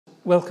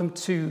welcome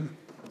to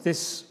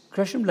this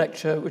Gresham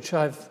Lecture, which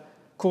I've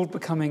called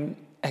Becoming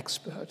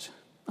Expert.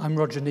 I'm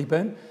Roger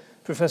Kneebone,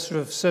 Professor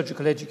of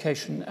Surgical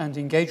Education and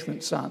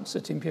Engagement Science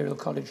at Imperial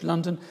College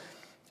London,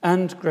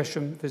 and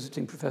Gresham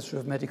Visiting Professor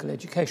of Medical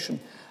Education.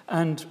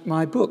 And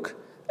my book,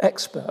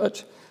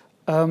 Expert,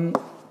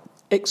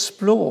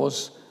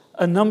 explores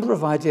a number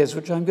of ideas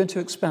which I'm going to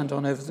expand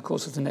on over the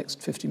course of the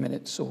next 50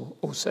 minutes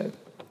or so.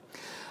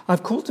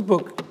 I've called the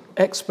book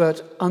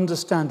Expert,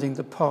 Understanding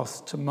the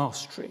Path to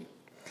Mastery.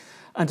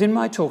 And in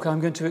my talk, I'm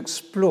going to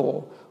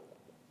explore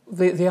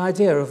the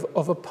idea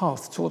of a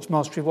path towards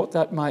mastery, what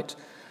that might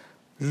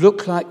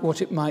look like, what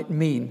it might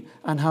mean,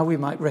 and how we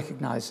might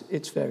recognize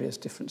its various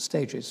different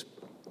stages.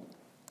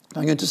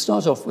 I'm going to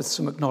start off with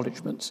some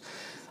acknowledgements.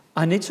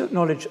 I need to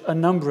acknowledge a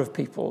number of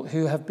people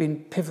who have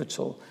been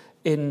pivotal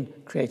in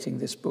creating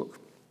this book.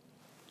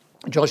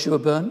 Joshua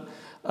Byrne,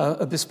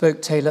 a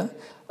bespoke tailor,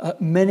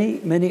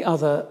 many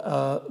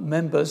other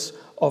members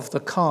of the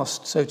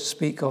cast, so to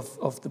speak,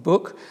 of the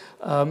book,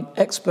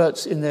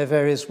 experts in their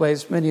various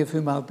ways, many of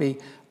whom I'll be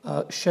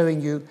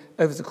showing you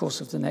over the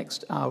course of the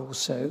next hour or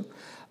so.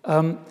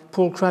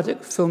 Paul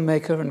Craddock,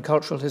 filmmaker and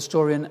cultural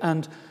historian,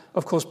 and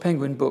of course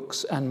Penguin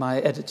Books and my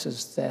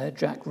editors there,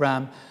 Jack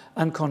Ram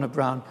and Connor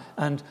Brown,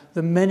 and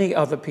the many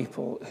other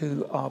people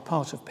who are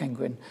part of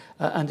Penguin.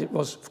 And it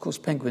was, of course,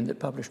 Penguin that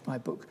published my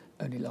book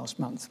only last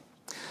month.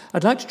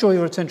 I'd like to draw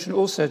your attention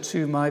also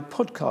to my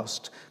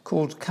podcast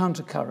called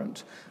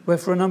Countercurrent, where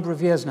for a number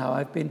of years now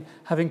I've been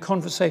having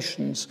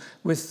conversations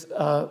with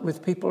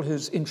people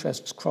whose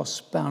interests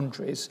cross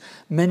boundaries.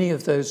 Many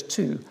of those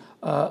too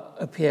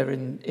appear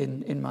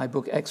in my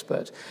book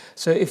Expert.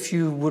 So if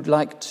you would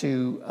like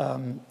to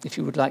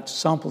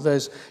sample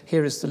those,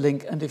 here is the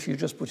link. And if you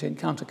just put in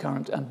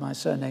Countercurrent and my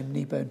surname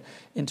Kneebone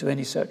into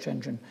any search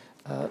engine,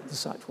 the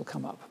site will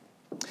come up.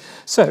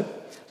 So,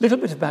 a little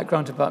bit of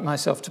background about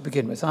myself to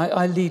begin with.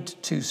 I lead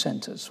two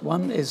centres.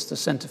 One is the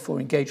Centre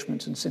for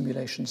Engagement and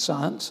Simulation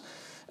Science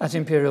at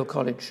Imperial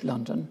College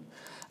London,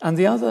 and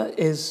the other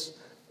is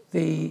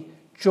the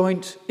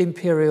joint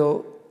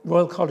Imperial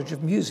Royal College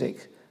of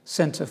Music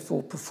Centre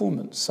for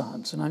Performance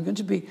Science, and I'm going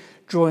to be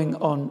drawing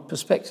on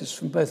perspectives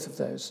from both of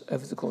those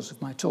over the course of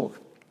my talk.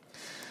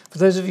 For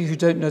those of you who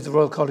don't know the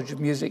Royal College of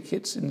Music,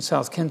 it's in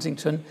South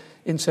Kensington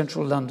in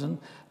central London.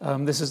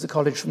 This is the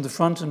college from the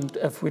front, and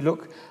if we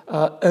look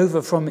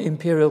over from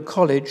Imperial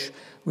College,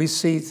 we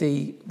see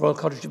the Royal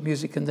College of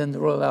Music and then the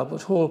Royal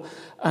Albert Hall,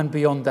 and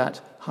beyond that,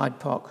 Hyde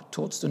Park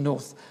towards the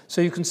north. So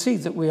you can see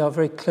that we are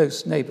very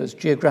close neighbours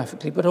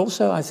geographically, but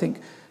also, I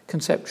think,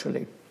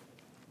 conceptually.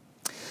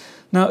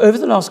 Now, over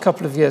the last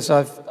couple of years,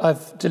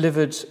 I've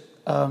delivered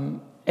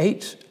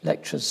 8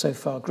 lectures so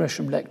far,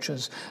 Gresham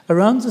Lectures,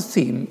 around the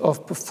theme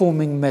of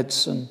performing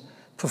medicine,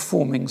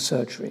 performing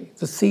surgery,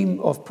 the theme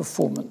of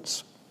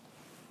performance.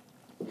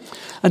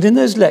 And in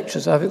those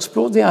lectures, I've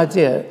explored the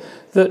idea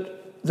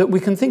that we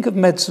can think of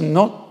medicine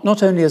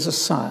not only as a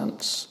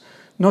science,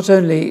 not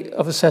only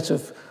of a set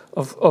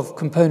of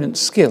component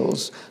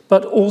skills,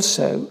 but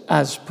also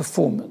as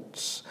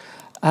performance.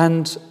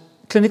 And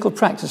clinical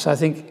practice, I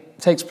think,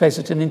 takes place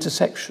at an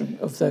intersection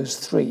of those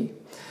three.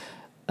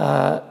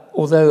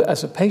 Although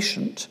as a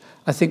patient,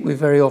 I think we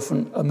very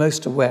often are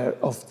most aware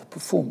of the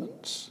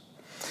performance.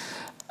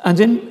 And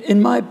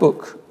in my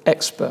book,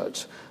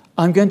 Expert,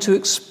 I'm going to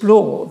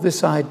explore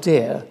this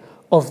idea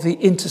of the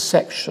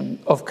intersection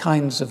of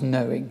kinds of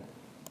knowing.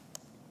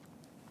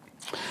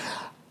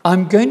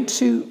 I'm going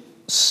to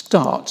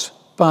start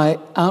by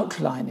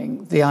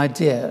outlining the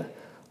idea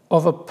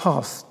of a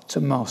path to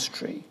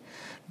mastery,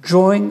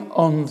 drawing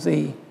on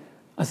the,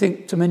 I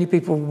think to many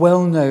people,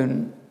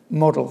 well-known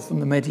model from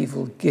the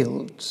medieval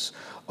guilds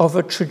of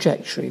a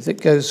trajectory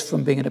that goes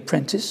from being an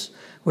apprentice,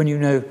 when you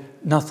know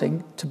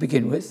nothing to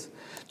begin with,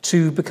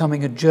 to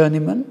becoming a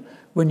journeyman.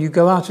 When you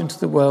go out into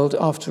the world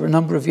after a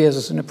number of years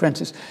as an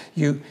apprentice,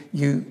 you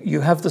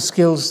have the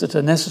skills that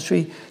are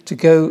necessary to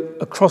go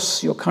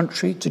across your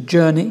country, to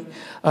journey,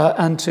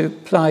 and to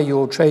ply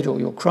your trade or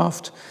your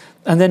craft.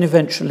 And then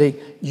eventually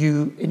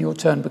you, in your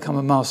turn, become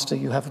a master.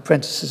 You have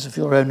apprentices of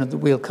your own and the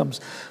wheel comes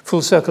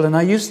full circle. And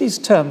I use these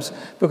terms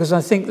because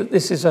I think that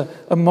this is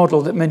a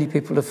model that many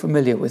people are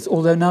familiar with.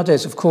 Although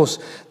nowadays, of course,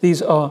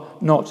 these are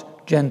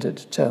not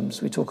gendered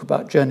terms. We talk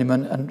about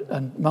journeymen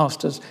and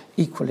masters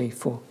equally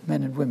for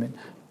men and women,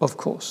 of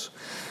course.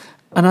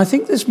 And I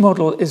think this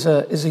model is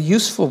a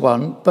useful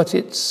one, but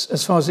it's,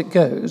 as far as it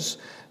goes,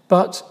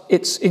 but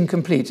it's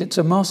incomplete. It's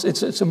a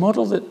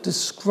model that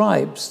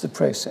describes the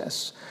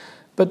process,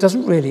 but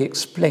doesn't really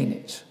explain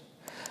it.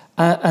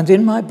 And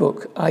in my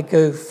book, I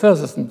go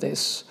further than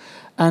this,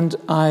 and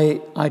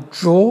I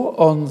draw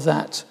on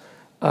that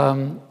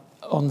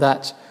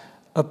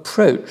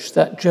approach,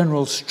 that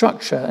general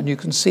structure, and you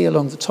can see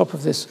along the top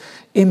of this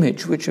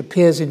image, which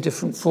appears in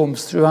different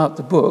forms throughout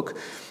the book,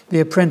 the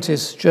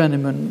apprentice,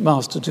 journeyman,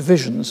 master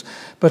divisions.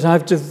 But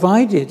I've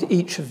divided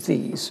each of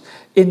these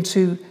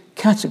into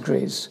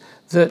categories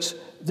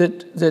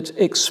that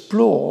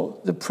explore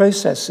the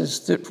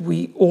processes that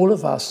we, all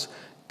of us,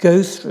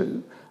 go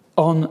through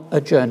on a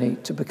journey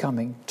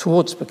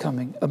towards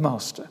becoming a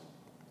master.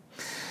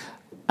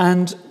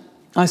 And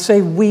I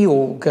say we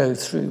all go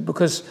through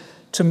because,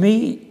 to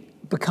me,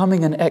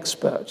 becoming an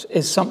expert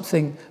is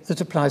something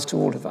that applies to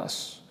all of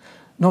us.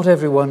 Not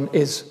everyone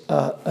is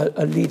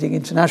a leading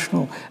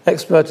international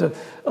expert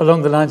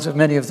along the lines of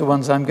many of the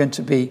ones I'm going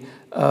to be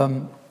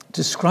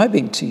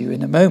describing to you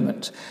in a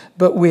moment,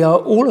 but we are,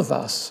 all of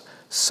us,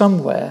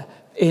 somewhere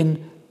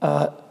in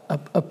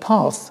a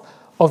path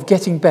of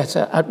getting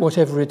better at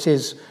whatever it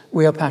is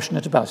we are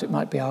passionate about. It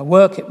might be our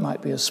work, it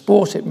might be a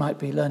sport, it might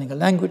be learning a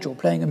language or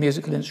playing a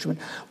musical instrument,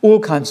 all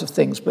kinds of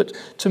things. But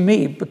to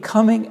me,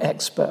 becoming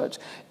expert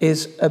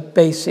is a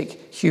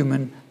basic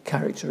human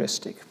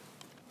characteristic.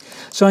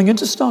 So I'm going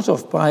to start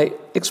off by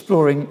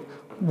exploring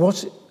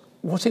what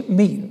it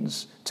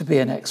means to be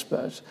an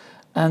expert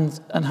and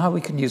how we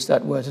can use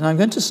that word. And I'm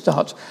going to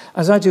start,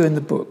 as I do in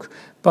the book,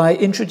 by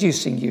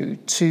introducing you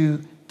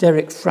to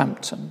Derek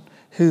Frampton,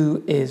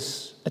 who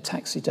is a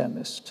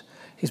taxidermist.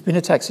 He's been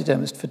a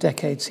taxidermist for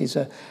decades. He's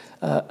a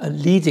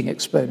leading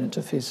exponent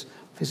of his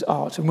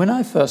art. And when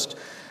I first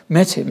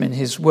met him in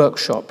his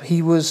workshop,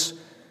 he was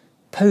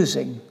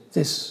posing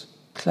this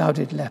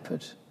clouded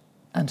leopard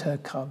and her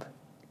cub.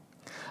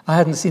 I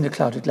hadn't seen a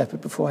clouded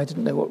leopard before. I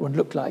didn't know what one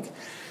looked like.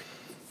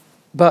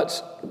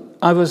 But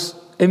I was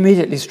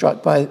immediately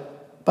struck by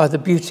the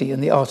beauty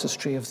and the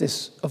artistry of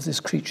this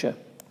creature.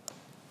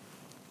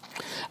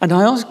 And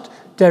I asked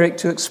Derek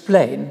to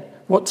explain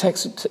what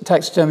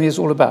taxidermy is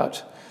all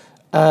about.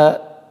 I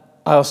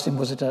asked him,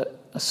 was it a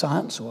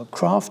science or a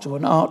craft or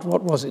an art?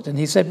 What was it? And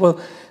he said, well,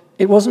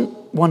 it wasn't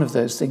one of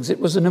those things. It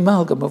was an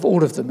amalgam of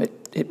all of them.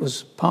 It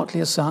was partly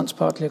a science,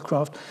 partly a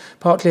craft,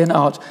 partly an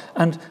art.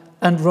 And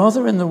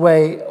rather in the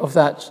way of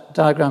that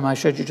diagram I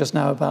showed you just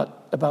now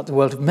about the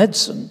world of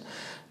medicine,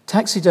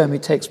 taxidermy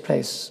takes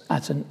place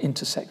at an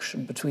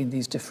intersection between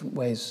these different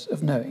ways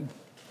of knowing.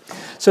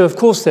 So, of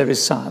course, there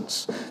is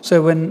science.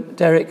 So when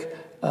Derek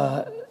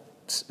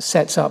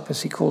sets up,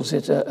 as he calls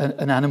it,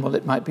 an animal,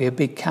 it might be a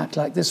big cat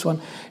like this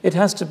one, it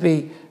has to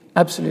be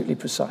absolutely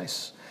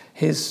precise.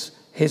 His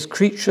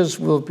creatures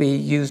will be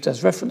used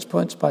as reference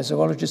points by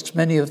zoologists.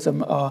 Many of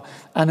them are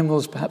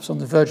animals perhaps on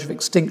the verge of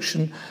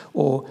extinction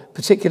or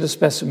particular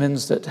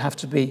specimens that have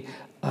to be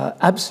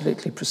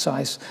absolutely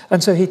precise.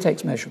 And so he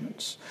takes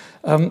measurements.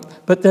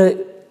 But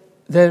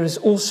there is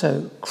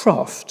also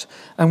craft.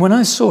 And when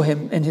I saw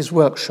him in his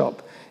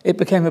workshop, it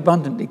became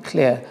abundantly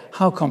clear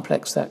how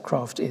complex that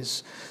craft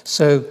is.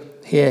 So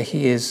here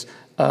he is,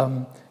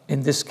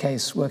 in this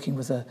case, working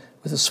with a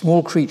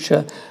small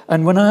creature.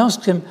 And when I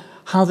asked him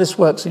how this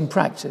works in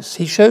practice,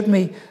 he showed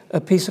me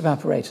a piece of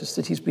apparatus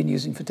that he's been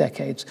using for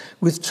decades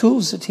with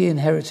tools that he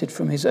inherited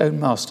from his own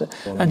master.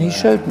 And he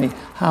showed me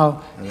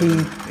how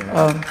he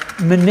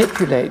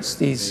manipulates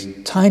these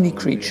tiny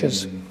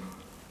creatures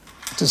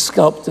to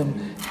sculpt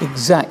them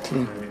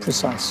exactly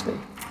precisely.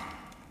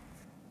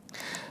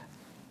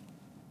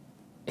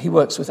 He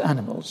works with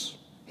animals.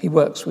 He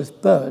works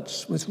with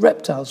birds, with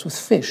reptiles, with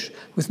fish,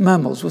 with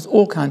mammals, with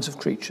all kinds of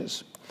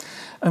creatures.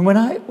 And when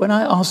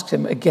I asked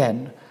him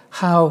again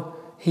how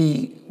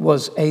he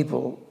was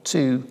able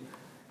to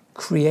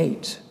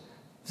create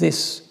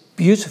this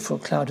beautiful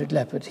clouded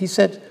leopard, he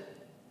said,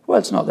 well,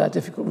 it's not that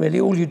difficult, really.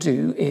 All you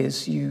do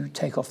is you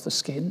take off the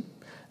skin,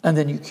 and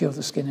then you cure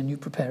the skin and you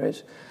prepare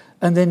it,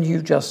 and then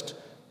you just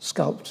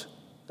sculpt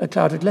a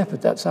clouded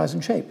leopard that size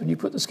and shape, and you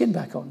put the skin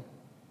back on.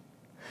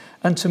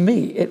 And to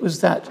me, it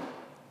was that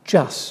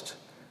just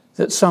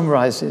that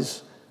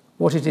summarizes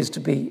what it is to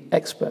be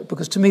expert,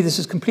 because to me this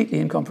is completely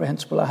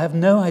incomprehensible. I have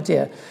no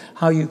idea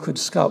how you could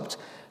sculpt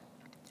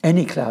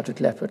any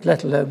clouded leopard,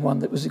 let alone one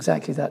that was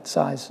exactly that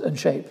size and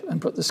shape,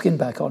 and put the skin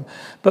back on.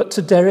 But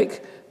to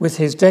Derek, with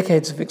his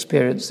decades of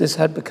experience, this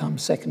had become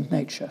second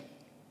nature.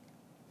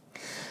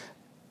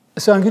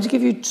 So I'm going to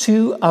give you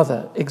two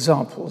other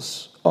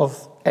examples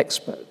of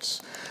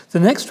experts. The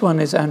next one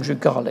is Andrew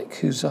Garlick,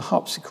 who's a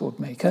harpsichord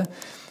maker.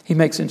 He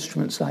makes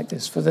instruments like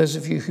this. For those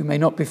of you who may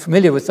not be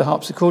familiar with the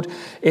harpsichord,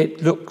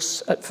 it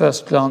looks at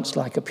first glance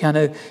like a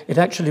piano. It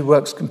actually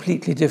works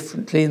completely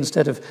differently.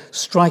 Instead of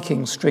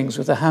striking strings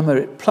with a hammer,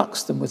 it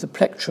plucks them with a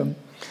plectrum.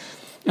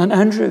 And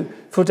Andrew,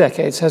 for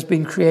decades, has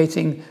been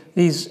creating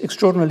these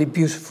extraordinarily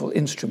beautiful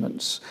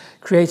instruments,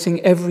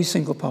 creating every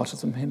single part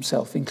of them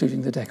himself,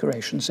 including the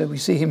decoration. So we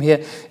see him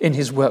here in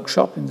his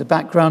workshop. In the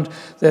background,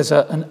 there's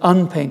an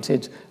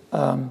unpainted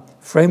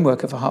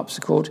framework of a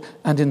harpsichord,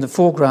 and in the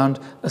foreground,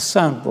 a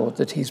soundboard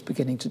that he's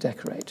beginning to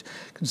decorate.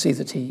 You can see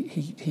that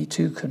he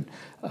too can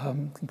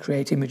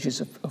create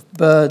images of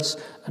birds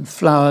and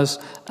flowers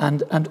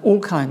and all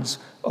kinds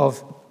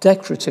of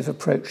decorative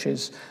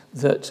approaches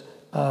that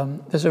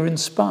are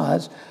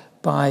inspired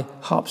by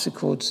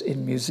harpsichords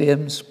in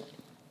museums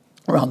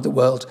around the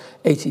world,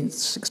 18th,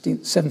 16th,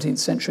 17th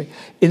century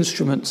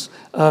instruments,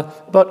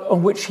 but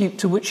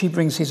to which he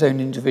brings his own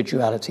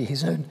individuality,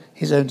 his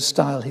own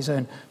style, his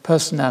own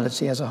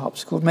personality as a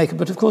harpsichord maker.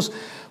 But of course,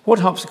 what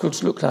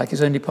harpsichords look like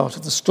is only part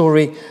of the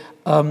story.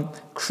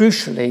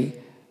 Crucially,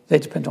 they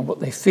depend on what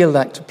they feel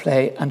like to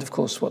play and, of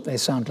course, what they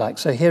sound like.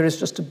 So here is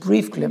just a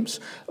brief glimpse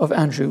of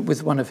Andrew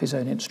with one of his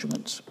own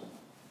instruments.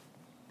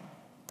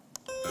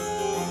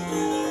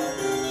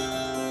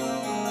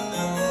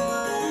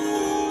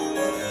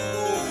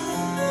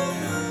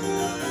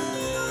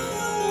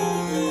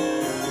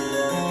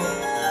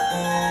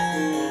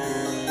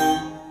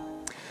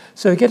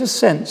 So we get a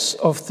sense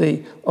of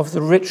the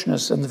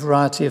richness and the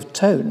variety of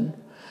tone,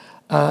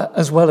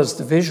 as well as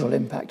the visual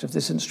impact of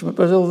this instrument.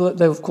 But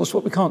although of course,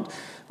 what we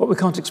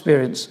can't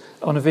experience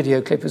on a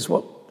video clip is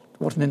what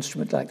an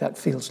instrument like that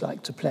feels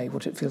like to play,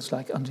 what it feels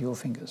like under your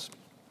fingers.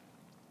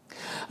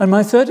 And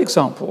my third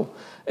example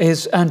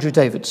is Andrew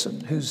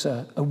Davidson, who's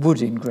a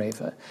wood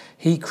engraver.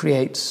 He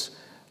creates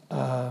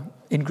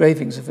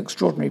engravings of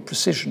extraordinary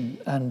precision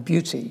and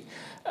beauty.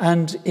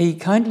 And he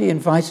kindly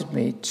invited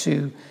me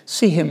to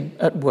see him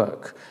at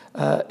work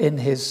in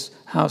his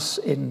house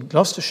in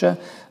Gloucestershire.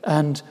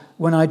 And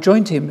when I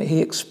joined him,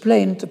 he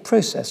explained the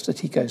process that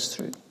he goes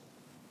through.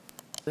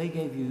 They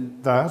gave you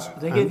that.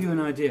 They gave you an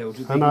idea, or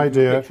did they an give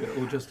idea. You a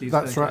picture, or just these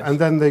That's photos? right. And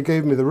then they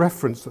gave me the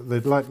reference that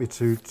they'd like me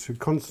to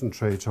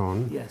concentrate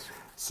on. Yes.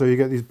 So you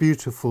get these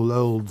beautiful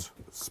old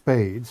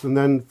spades, and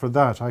then for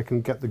that I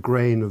can get the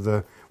grain of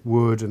the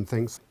wood and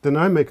things. Then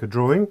I make a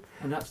drawing.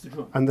 And that's the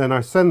drawing. And then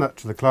I send that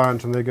to the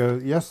client, and they go,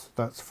 yes,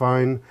 that's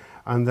fine.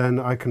 And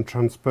then I can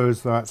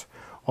transpose that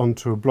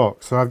onto a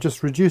block. So I've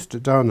just reduced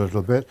it down a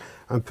little bit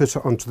and put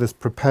it onto this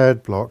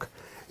prepared block.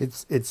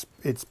 It's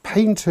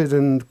painted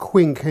in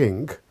quink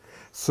ink,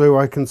 so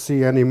I can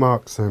see any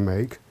marks I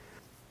make.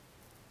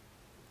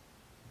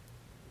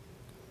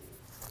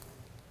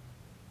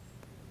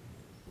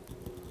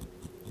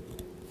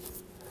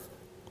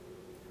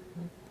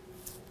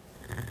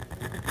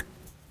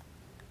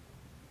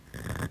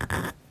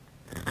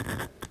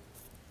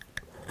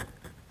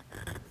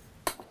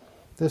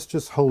 This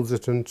just holds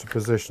it into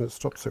position, it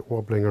stops it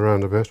wobbling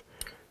around a bit.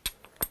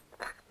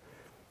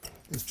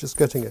 It's just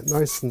getting it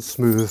nice and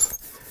smooth.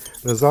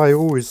 And as I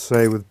always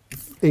say with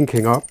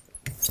inking up,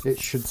 it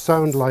should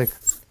sound like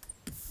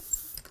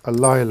a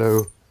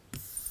lilo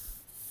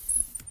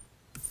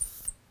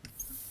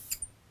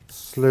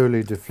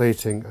slowly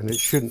deflating, and it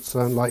shouldn't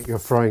sound like you're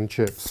frying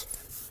chips.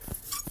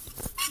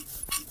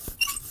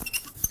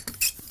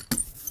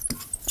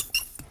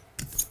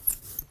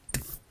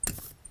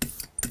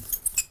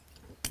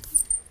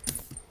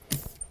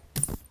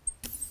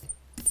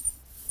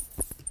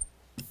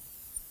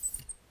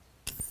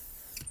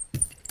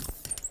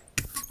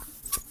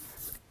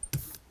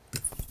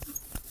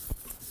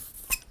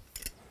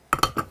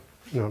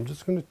 Now I'm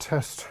just going to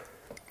test.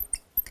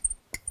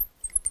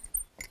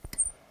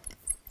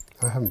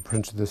 I haven't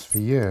printed this for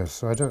years,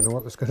 so I don't know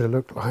what it's going to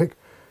look like.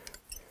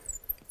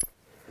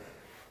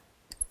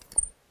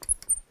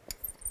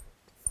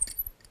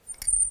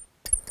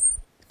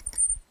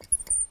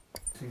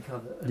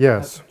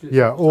 Yes,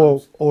 yeah,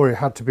 or it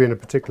had to be in a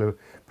particular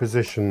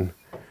position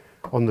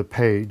on the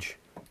page,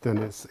 then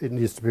it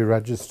needs to be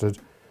registered.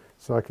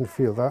 So I can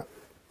feel that.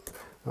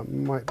 That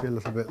might be a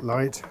little bit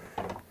light.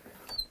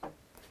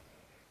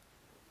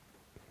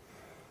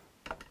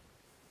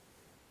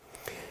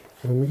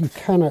 You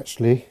can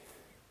actually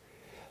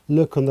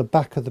look on the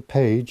back of the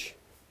page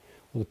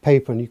or the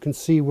paper, and you can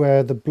see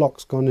where the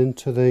block's gone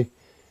into the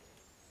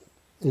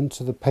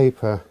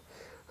paper.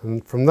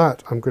 And from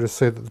that, I'm going to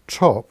say that the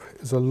top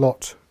is a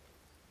lot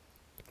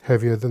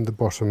heavier than the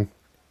bottom.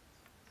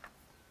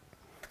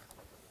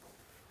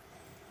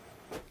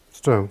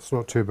 Still, it's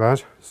not too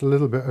bad. It's a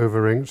little bit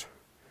over inked,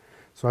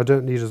 so I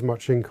don't need as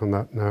much ink on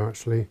that now,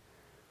 actually.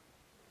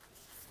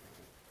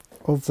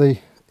 Of the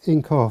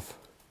ink off,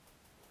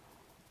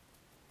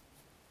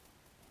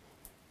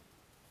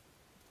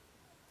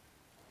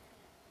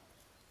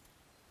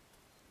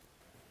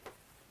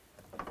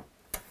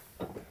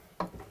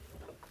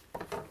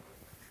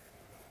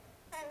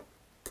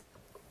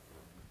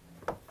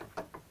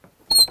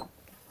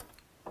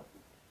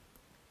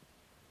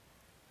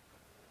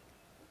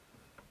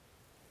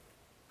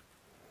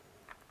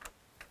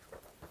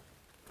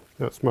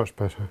 that's much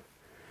better.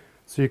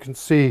 So you can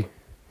see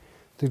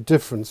the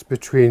difference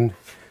between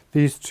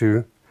these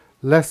two.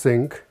 Less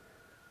ink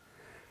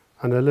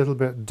and a little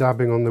bit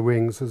dabbing on the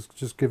wings has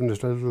just given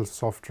it a little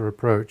softer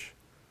approach,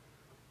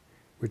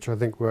 which I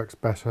think works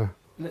better.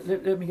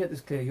 Let me get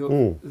this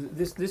clear.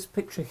 This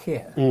picture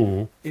here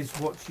is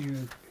what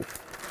you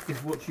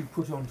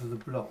put onto the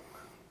block.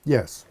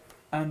 Yes.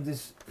 And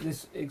this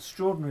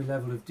extraordinary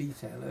level of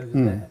detail over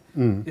there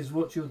is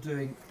what you're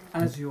doing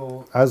as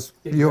you're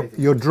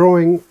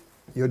drawing.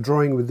 You're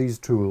drawing with these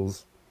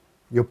tools.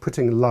 You're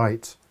putting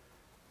light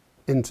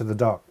into the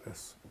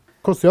darkness.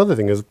 Of course, the other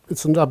thing is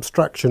it's an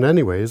abstraction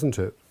anyway, isn't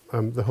it?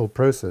 The whole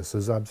process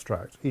is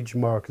abstract. Each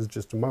mark is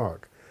just a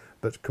mark,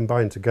 but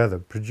combined together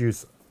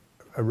produce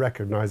a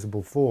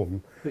recognisable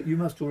form. But you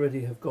must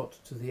already have got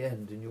to the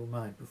end in your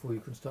mind before you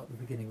can start the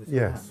beginning with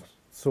your hands. Yes,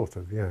 sort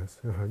of, yes.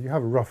 You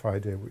have a rough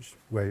idea which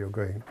way you're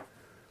going.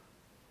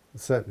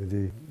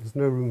 Certainly, there's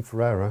no room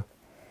for error.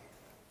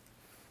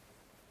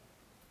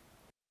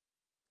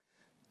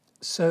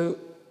 So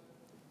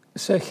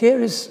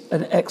here is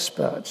an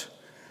expert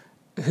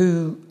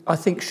who I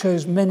think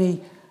shows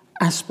many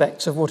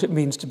aspects of what it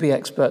means to be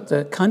expert.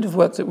 The kind of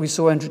work that we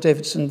saw Andrew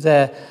Davidson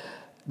there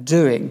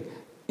doing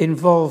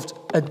involved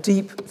a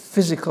deep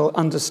physical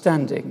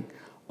understanding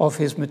of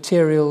his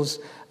materials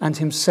and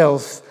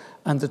himself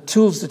and the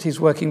tools that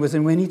he's working with.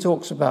 And when he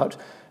talks about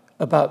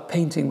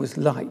painting with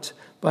light,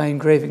 by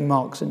engraving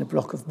marks in a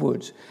block of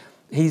wood.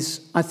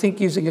 He's, I think,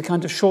 using a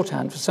kind of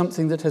shorthand for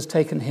something that has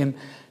taken him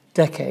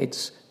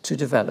decades to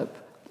develop,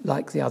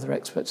 like the other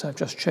experts I've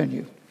just shown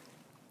you.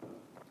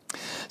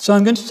 So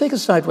I'm going to take a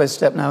sideways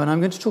step now, and I'm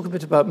going to talk a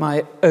bit about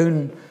my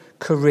own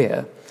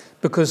career,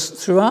 because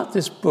throughout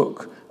this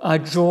book, I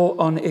draw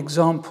on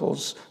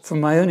examples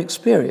from my own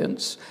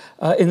experience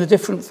in the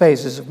different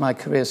phases of my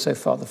career so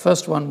far. The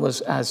first one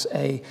was as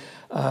a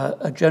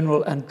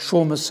general and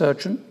trauma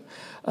surgeon.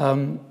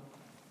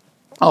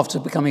 After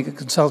becoming a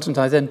consultant,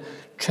 I then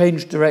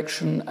changed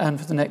direction, and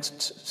for the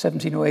next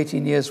 17 or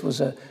 18 years was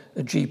a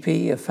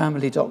GP, a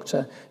family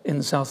doctor in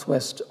the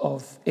southwest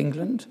of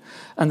England.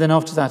 And then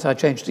after that, I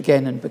changed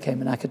again and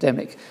became an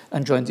academic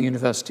and joined the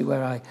university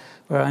where I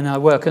now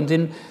work. And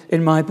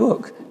in my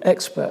book,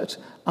 Expert,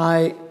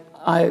 I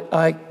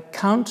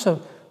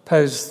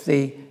counterpose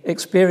the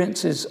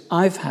experiences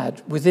I've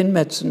had within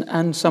medicine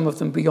and some of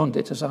them beyond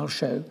it, as I'll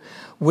show,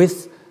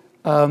 with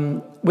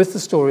the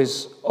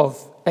stories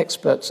of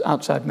experts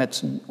outside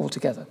medicine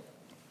altogether.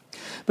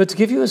 But to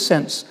give you a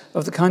sense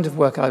of the kind of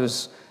work I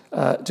was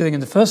doing in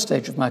the first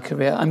stage of my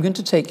career, I'm going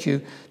to take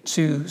you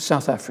to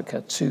South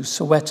Africa, to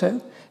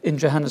Soweto in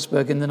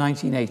Johannesburg in the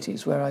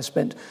 1980s, where I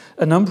spent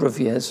a number of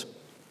years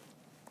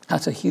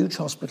at a huge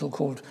hospital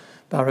called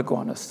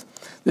Baragwanath.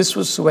 This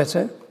was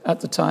Soweto at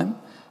the time,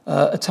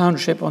 a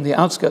township on the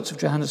outskirts of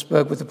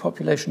Johannesburg with a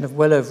population of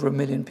well over 1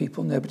 million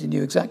people. Nobody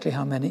knew exactly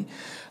how many.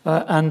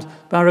 And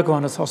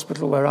Baragwanath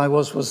Hospital, where I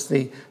was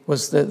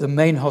the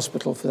main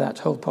hospital for that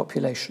whole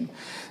population.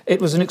 It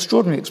was an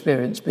extraordinary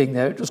experience being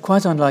there. It was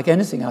quite unlike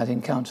anything I'd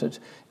encountered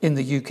in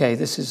the UK.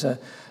 This is a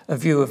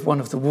view of one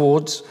of the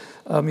wards.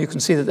 You can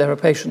see that there are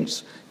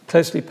patients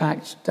closely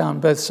packed down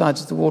both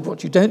sides of the ward.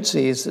 What you don't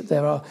see is that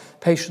there are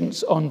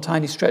patients on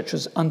tiny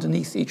stretchers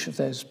underneath each of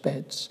those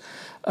beds.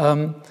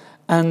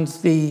 And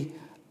the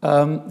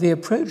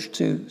approach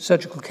to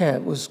surgical care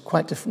was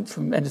quite different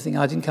from anything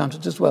I'd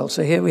encountered as well.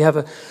 So here we have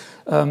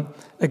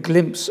a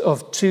glimpse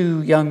of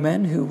 2 young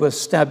men who were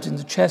stabbed in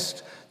the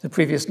chest the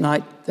previous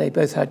night. They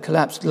both had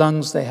collapsed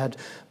lungs. They had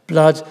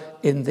blood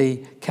in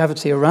the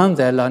cavity around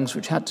their lungs,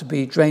 which had to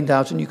be drained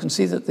out. And you can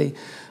see that the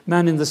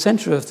man in the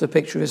center of the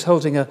picture is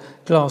holding a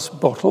glass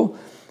bottle,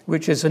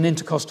 which is an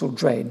intercostal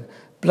drain.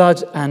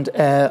 Blood and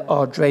air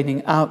are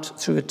draining out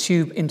through a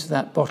tube into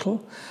that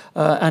bottle.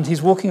 And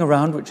he's walking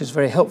around, which is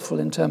very helpful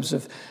in terms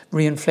of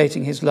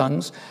reinflating his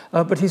lungs.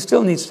 But he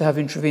still needs to have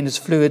intravenous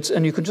fluids,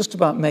 and you can just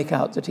about make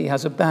out that he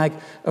has a bag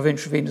of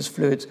intravenous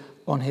fluids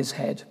on his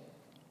head.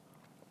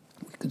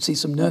 You can see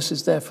some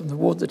nurses there from the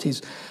ward that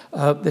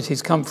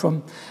he's come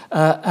from.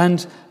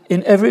 And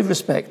in every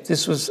respect,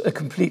 this was a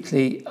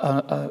completely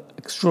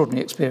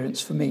extraordinary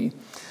experience for me.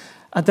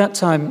 At that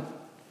time,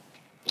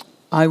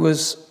 I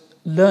was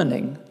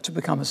learning to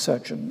become a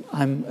surgeon.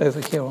 I'm over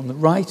here on the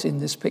right in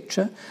this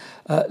picture,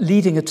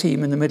 leading a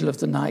team in the middle of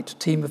the night, a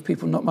team of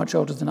people not much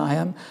older than I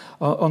am.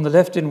 On the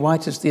left in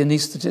white is the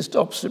anaesthetist,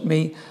 opposite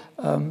me,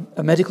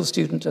 a medical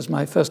student as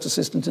my first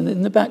assistant, and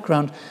in the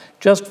background,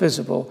 just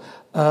visible,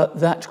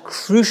 that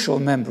crucial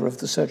member of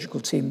the surgical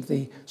team,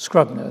 the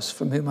scrub nurse,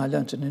 from whom I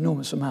learnt an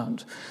enormous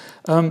amount.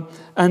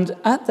 And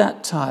at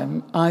that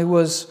time, I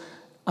was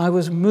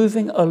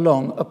moving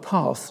along a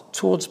path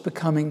towards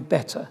becoming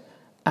better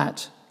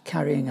at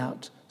carrying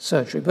out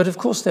surgery. But of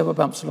course there were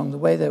bumps along the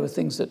way. There were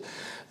things that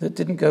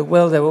didn't go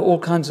well. There were all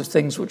kinds of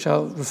things which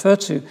I'll refer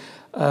to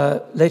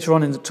later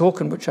on in the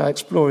talk and which I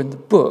explore in the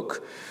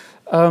book.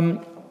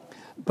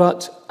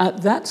 But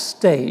at that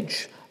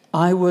stage,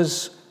 I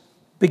was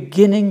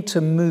beginning to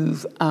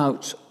move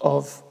out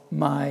of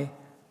my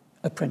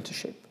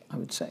apprenticeship, I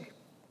would say.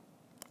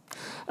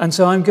 And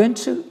so I'm going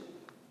to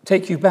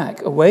take you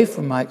back away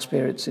from my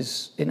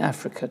experiences in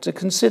Africa to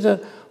consider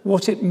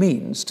what it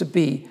means to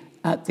be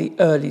at the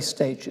early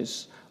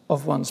stages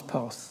of one's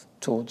path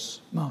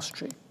towards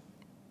mastery.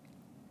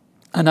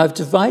 And I've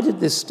divided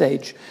this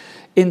stage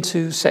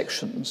into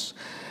sections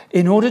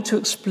in order to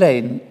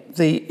explain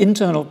the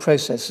internal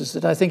processes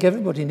that I think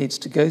everybody needs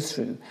to go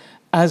through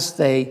as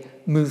they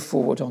move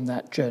forward on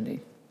that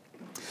journey.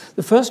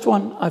 The first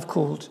one I've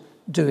called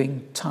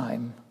doing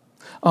time.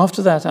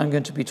 After that, I'm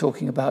going to be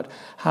talking about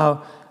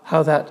how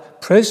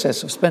that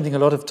process of spending a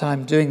lot of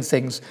time doing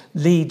things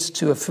leads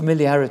to a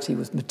familiarity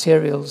with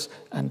materials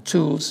and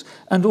tools,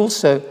 and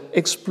also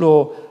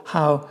explore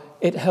how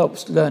it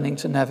helps learning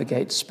to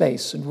navigate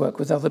space and work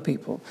with other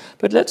people.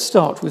 But let's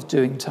start with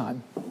doing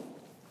time.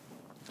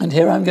 And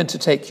here I'm going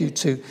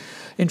to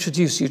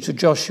introduce you to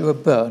Joshua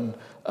Byrne,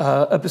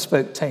 a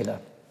bespoke tailor.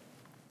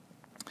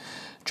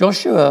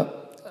 Joshua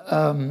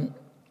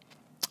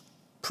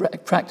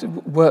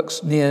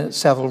works near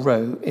Savile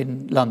Row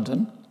in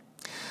London.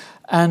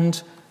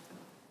 And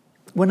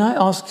when I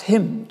asked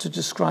him to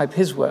describe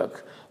his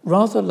work,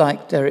 rather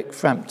like Derek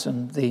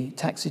Frampton, the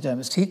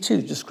taxidermist, he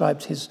too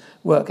described his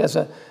work as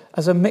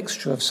a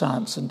mixture of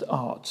science and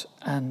art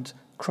and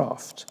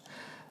craft.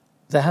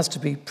 There has to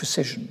be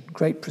precision,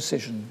 great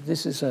precision.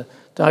 This is a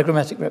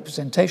diagrammatic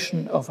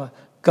representation of a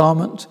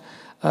garment,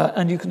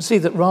 and you can see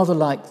that rather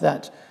like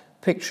that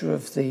picture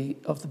of the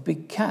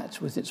big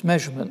cat with its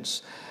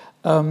measurements.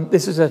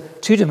 This is a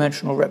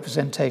two-dimensional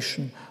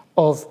representation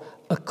of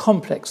a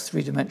complex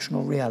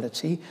three-dimensional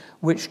reality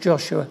which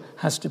Joshua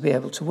has to be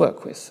able to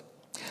work with.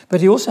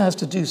 But he also has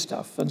to do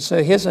stuff. And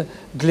so here's a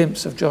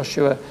glimpse of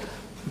Joshua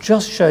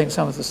just showing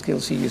some of the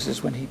skills he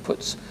uses when he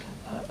puts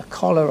a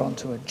collar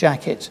onto a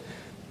jacket,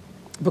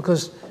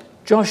 because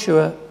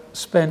Joshua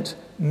spent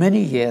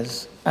many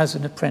years as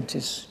an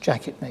apprentice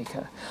jacket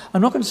maker.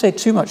 I'm not going to say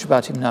too much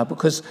about him now,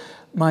 because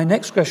my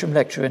next Gresham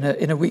lecture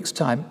in a week's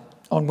time,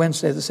 on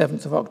Wednesday the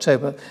 7th of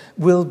October,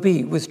 will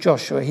be with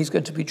Joshua. He's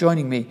going to be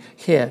joining me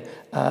here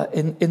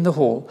in the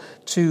hall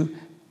to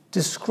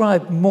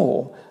describe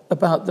more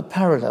about the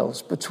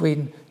parallels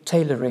between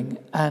tailoring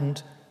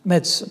and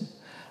medicine.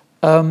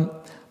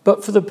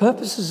 But for the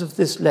purposes of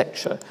this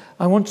lecture,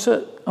 I want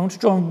to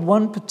draw on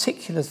one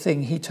particular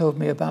thing he told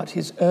me about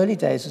his early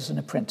days as an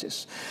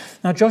apprentice.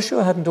 Now,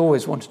 Joshua hadn't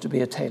always wanted to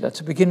be a tailor.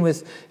 To begin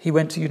with, he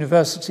went to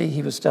university,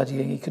 he was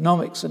studying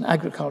economics and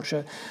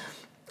agriculture,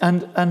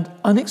 and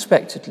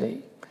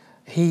unexpectedly,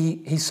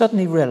 he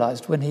suddenly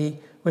realized when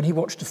he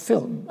watched a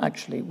film,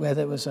 actually, where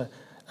there was a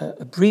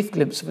brief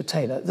glimpse of a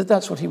tailor,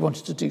 that's what he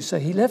wanted to do. So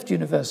he left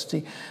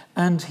university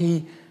and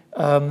he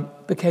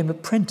became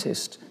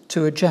apprenticed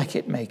to a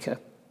jacket maker.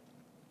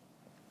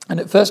 And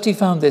at first he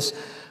found this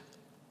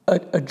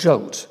a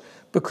jolt,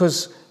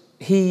 because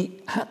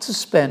he had to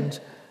spend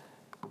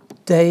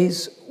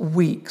days,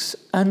 weeks,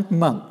 and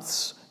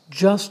months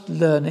just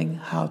learning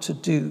how to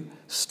do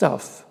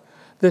stuff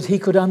that he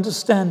could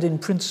understand in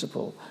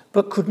principle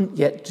but couldn't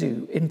yet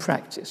do in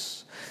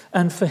practice.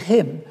 And for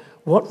him,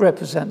 what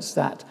represents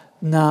that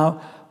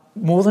now,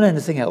 more than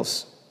anything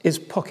else, is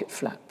pocket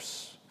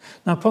flaps.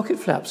 Now, pocket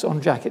flaps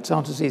on jackets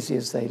aren't as easy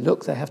as they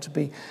look. They have to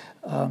be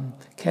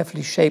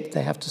carefully shaped.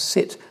 They have to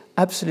sit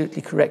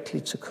absolutely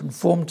correctly to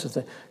conform to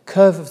the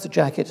curve of the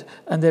jacket,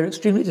 and they're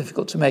extremely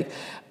difficult to make.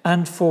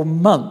 And for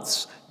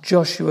months,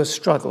 Joshua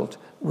struggled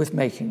with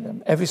making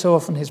them. Every so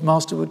often, his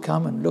master would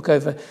come and look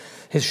over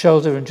his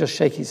shoulder and just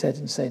shake his head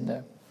and say,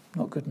 no,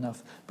 not good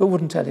enough, but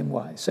wouldn't tell him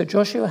why. So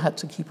Joshua had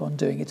to keep on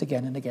doing it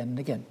again and again and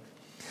again.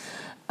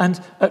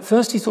 And at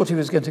first he thought he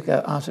was going to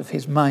go out of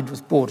his mind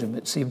with boredom.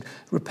 It seemed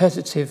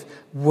repetitive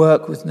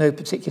work with no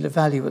particular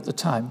value at the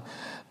time.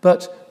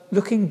 But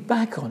looking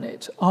back on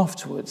it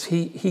afterwards,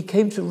 he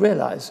came to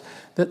realize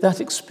that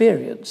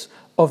experience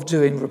of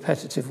doing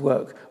repetitive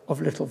work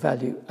of little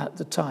value at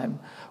the time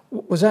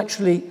was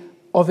actually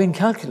of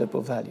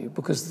incalculable value,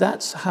 because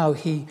that's how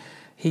he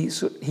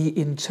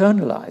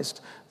internalized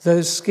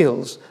those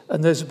skills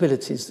and those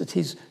abilities that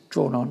he's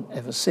drawn on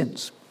ever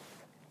since.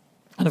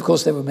 And of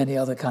course, there were many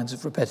other kinds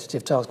of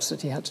repetitive tasks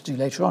that he had to do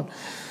later on.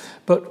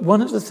 But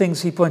one of the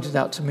things he pointed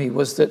out to me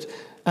was that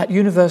at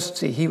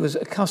university, he was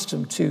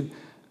accustomed to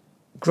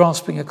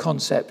grasping a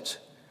concept,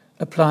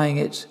 applying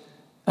it,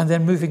 and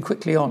then moving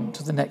quickly on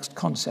to the next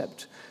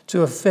concept,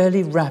 to a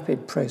fairly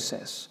rapid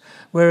process.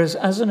 Whereas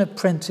as an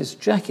apprentice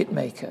jacket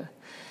maker,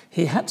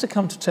 he had to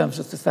come to terms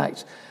with the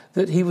fact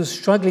that he was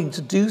struggling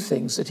to do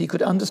things that he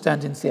could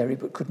understand in theory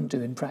but couldn't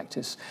do in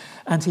practice.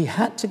 And he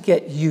had to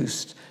get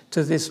used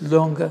to this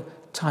longer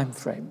time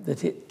frame,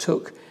 that it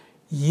took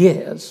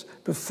years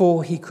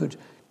before he could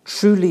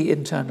truly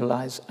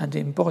internalize and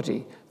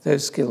embody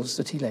those skills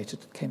that he later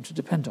came to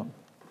depend on.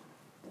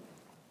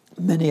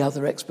 Many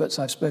other experts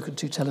I've spoken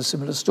to tell a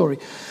similar story.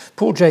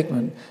 Paul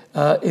Jakeman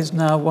is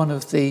now one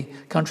of the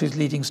country's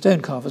leading stone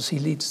carvers. He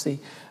leads the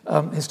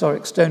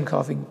historic stone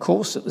carving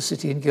course at the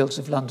City and Guilds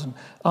of London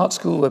Art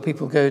School, where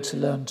people go to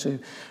learn to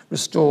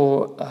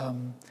restore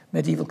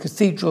medieval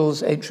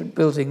cathedrals, ancient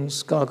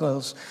buildings,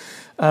 gargoyles.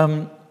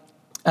 And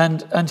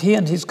he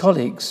and his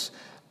colleagues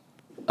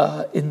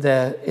in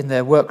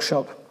their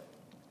workshop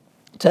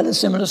tell a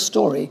similar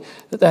story,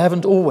 that they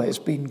haven't always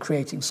been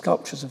creating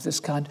sculptures of this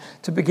kind.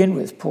 To begin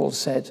with, Paul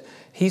said,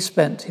 he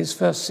spent his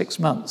first 6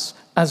 months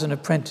as an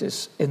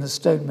apprentice in the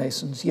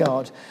stonemason's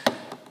yard,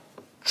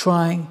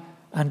 trying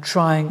and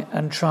trying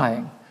and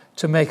trying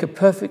to make a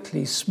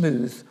perfectly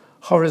smooth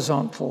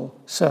horizontal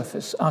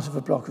surface out of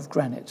a block of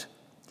granite.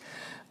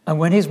 And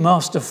when his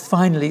master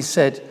finally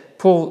said,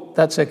 Paul,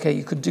 that's okay,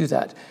 you can do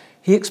that,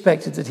 he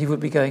expected that he would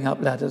be going up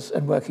ladders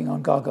and working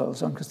on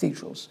gargoyles on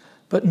cathedrals.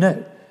 But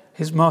no,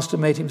 his master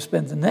made him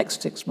spend the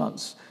next 6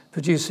 months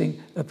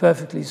producing a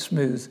perfectly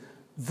smooth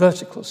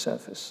vertical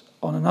surface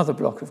on another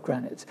block of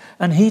granite.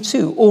 And he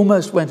too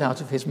almost went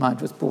out of his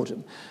mind with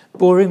boredom.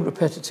 Boring,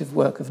 repetitive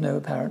work of no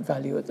apparent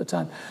value at the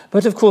time.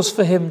 But of course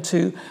for him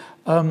too,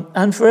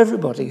 and for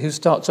everybody who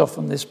starts off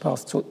on this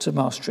path to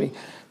mastery,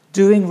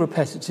 doing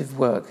repetitive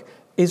work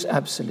is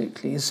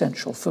absolutely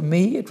essential. For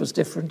me, it was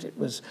different. It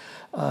was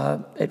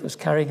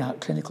carrying out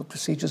clinical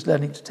procedures,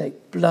 learning to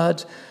take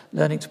blood,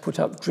 learning to put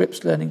up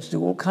drips, learning to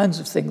do all kinds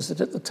of things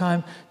that at the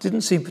time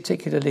didn't seem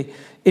particularly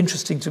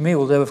interesting to me,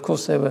 although, of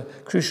course, they were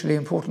crucially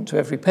important to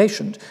every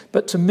patient.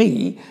 But to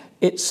me,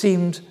 it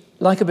seemed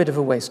like a bit of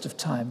a waste of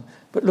time.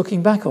 But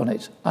looking back on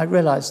it, I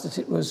realized that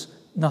it was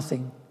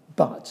nothing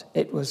but.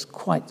 It was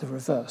quite the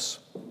reverse.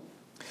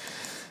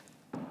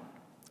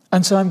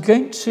 And so I'm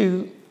going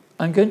to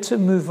I'm going to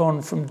move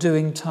on from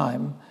doing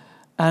time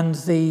and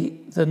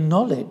the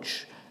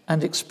knowledge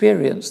and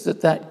experience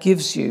that that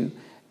gives you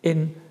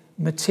in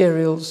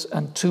materials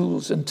and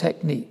tools and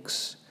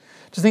techniques,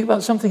 to think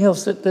about something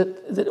else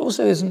that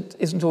also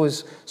isn't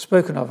always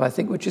spoken of, I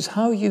think, which is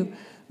how you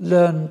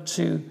learn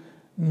to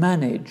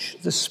manage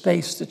the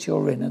space that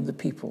you're in and the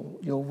people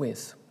you're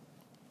with.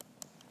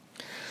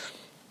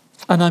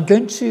 And I'm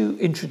going to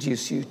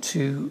introduce you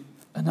to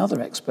another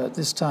expert,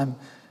 this time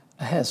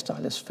a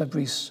hairstylist,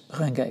 Fabrice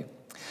Ringuet.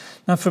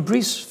 Now,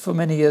 Fabrice, for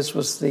many years,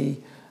 was the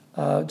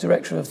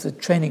director of the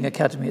training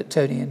academy at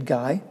Tony and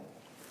Guy,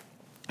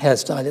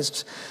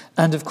 hairstylists,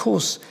 and of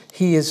course,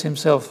 he is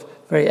himself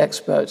very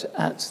expert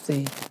at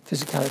the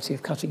physicality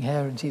of cutting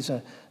hair, and he's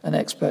an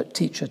expert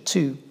teacher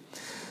too.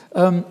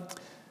 And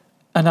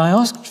I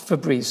asked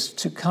Fabrice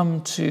to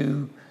come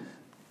to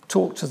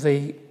talk to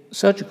the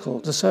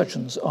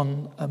surgeons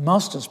on a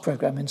master's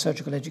program in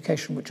surgical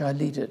education, which I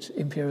lead at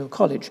Imperial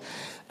College,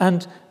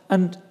 and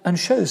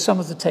show some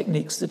of the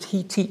techniques that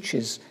he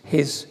teaches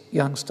his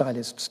young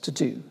stylists to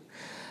do.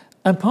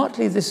 And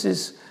partly this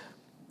is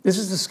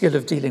the skill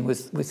of dealing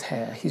with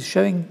hair. He's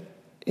showing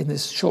in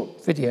this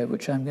short video,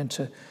 which I'm going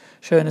to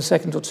show in a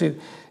second or two,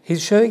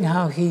 he's showing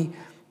how he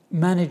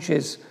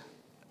manages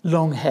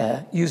long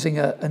hair using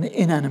an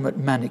inanimate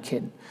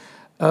mannequin.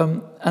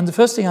 And the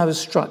first thing I was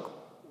struck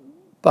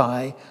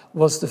by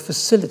was the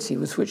facility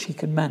with which he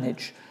can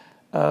manage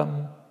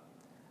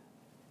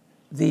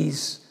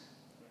these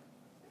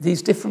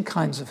different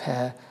kinds of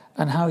hair,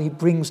 and how he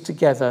brings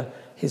together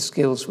his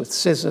skills with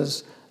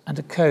scissors and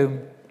a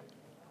comb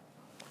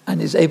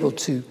and is able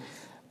to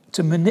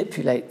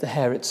manipulate the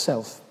hair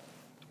itself.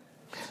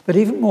 But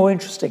even more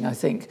interesting, I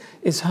think,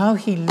 is how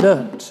he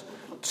learnt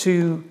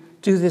to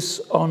do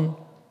this on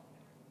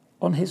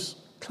his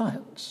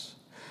clients.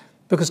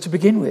 Because to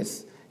begin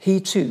with, he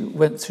too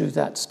went through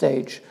that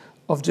stage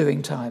of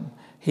doing time.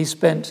 He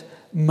spent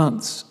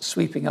months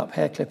sweeping up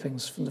hair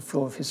clippings from the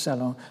floor of his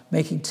salon,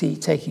 making tea,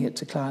 taking it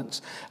to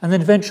clients. And then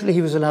eventually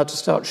he was allowed to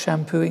start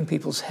shampooing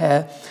people's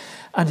hair.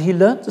 And he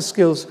learnt the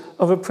skills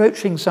of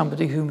approaching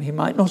somebody whom he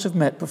might not have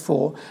met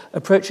before,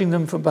 approaching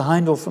them from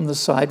behind or from the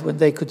side when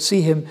they could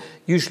see him,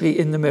 usually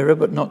in the mirror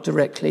but not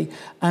directly,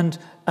 and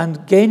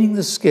gaining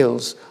the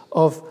skills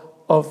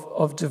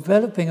of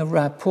developing a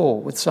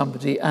rapport with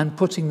somebody and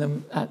putting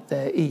them at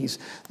their ease.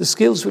 The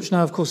skills which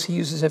now, of course, he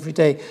uses every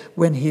day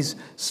when he's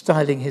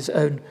styling his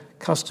own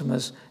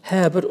customers'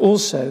 hair, but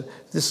also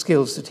the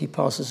skills that he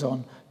passes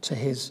on to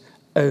his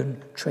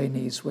own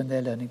trainees when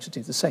they're learning to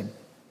do the same.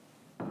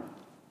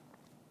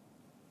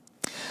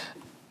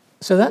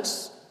 So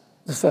that's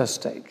the first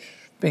stage,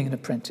 being an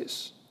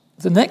apprentice.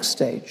 The next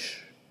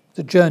stage,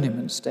 the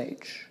journeyman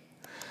stage,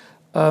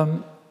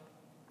 I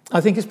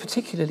think is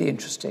particularly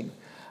interesting.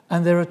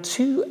 And there are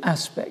two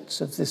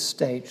aspects of this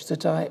stage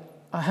that I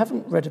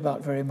haven't read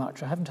about very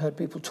much, I haven't heard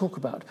people talk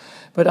about,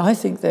 but I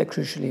think they're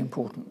crucially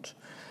important.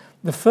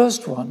 The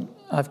first one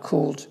I've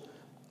called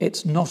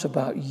It's Not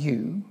About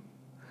You,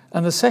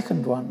 and the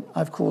second one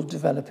I've called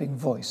Developing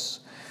Voice.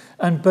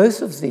 And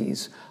both of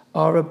these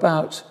are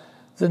about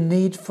the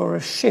need for a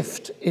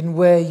shift in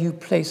where you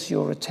place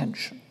your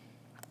attention.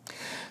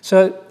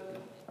 So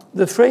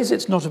the phrase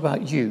 "it's not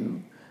about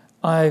you"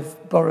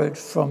 I've borrowed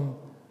from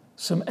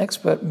some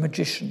expert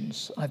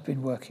magicians I've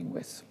been working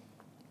with.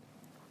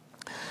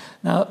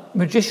 Now,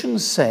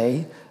 magicians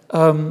say,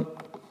 and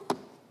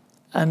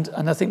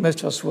I think most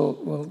of us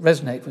will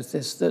resonate with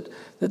this, that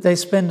they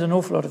spend an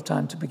awful lot of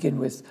time to begin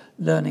with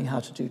learning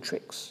how to do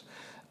tricks,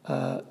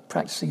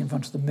 practicing in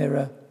front of the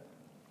mirror,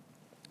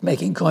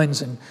 making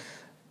coins and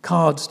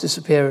cards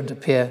disappear and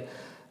appear.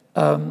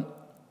 And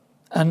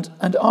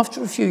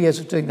after a few years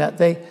of doing that,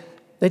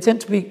 they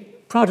tend to be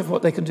proud of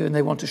what they can do and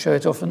they want to show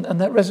it off. And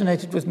that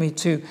resonated with me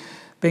too,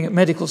 being at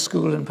medical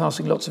school and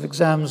passing lots of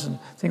exams and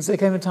things. There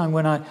came a time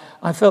when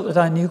I felt that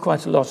I knew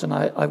quite a lot and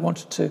I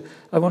wanted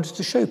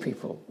to show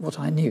people what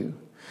I knew.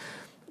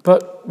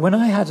 But when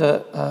I had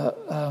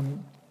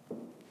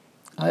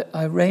I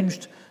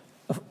arranged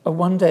a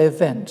one-day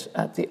event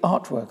at the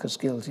Art Workers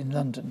Guild in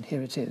London,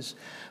 here it is,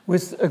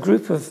 with a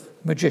group of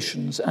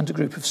magicians and a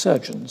group of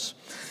surgeons.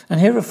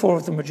 And here are four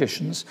of the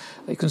magicians.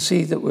 You can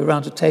see that we're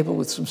around a table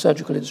with some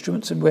surgical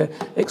instruments and we're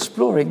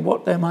exploring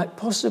what there might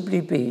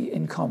possibly be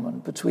in common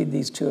between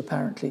these two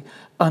apparently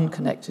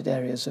unconnected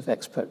areas of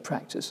expert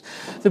practice.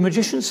 The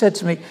magicians said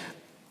to me,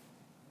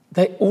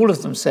 all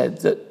of them said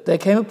that there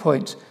came a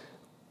point,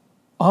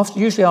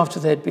 usually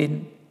after they'd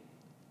been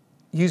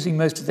using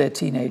most of their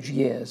teenage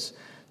years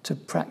to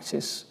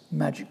practice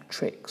magic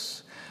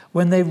tricks,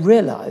 when they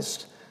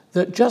realized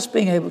that just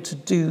being able to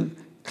do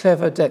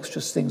clever,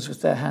 dexterous things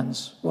with their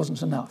hands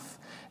wasn't enough.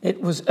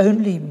 It was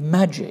only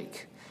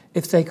magic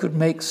if they could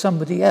make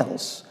somebody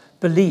else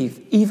believe,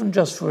 even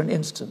just for an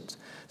instant,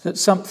 that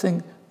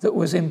something that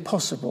was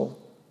impossible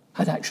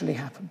had actually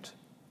happened.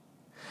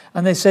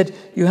 And they said,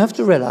 you have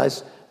to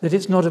realize that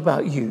it's not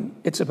about you,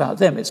 it's about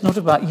them. It's not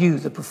about you,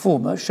 the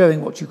performer,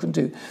 showing what you can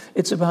do.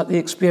 It's about the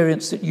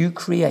experience that you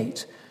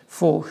create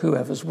for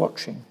whoever's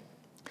watching.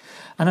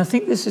 And I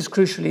think this is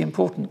crucially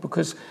important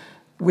because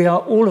we are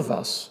all of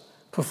us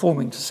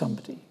performing to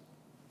somebody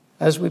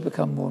as we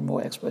become more and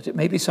more expert. It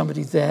may be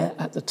somebody there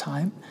at the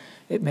time,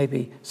 it may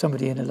be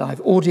somebody in a live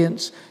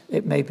audience,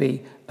 it may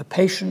be a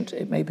patient,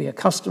 it may be a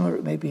customer,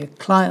 it may be a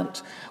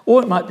client,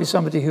 or it might be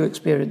somebody who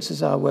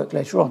experiences our work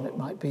later on. It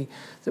might be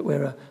that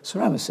we're a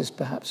ceramicist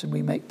perhaps and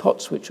we make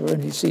pots which are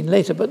only seen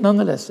later, but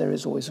nonetheless there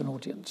is always an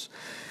audience.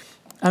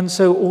 And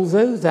so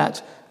although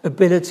that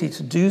ability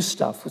to do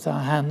stuff with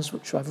our hands,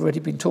 which I've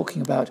already been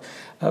talking about,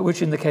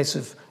 which in the case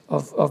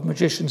of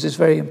magicians is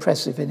very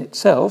impressive in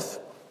itself,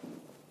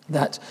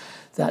 that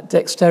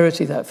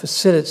dexterity, that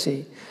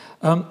facility,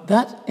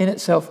 that in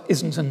itself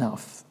isn't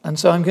enough. And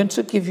so I'm going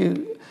to give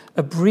you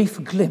a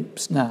brief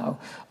glimpse now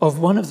of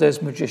one of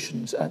those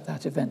magicians at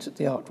that event at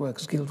the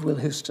Artworks Guild, Will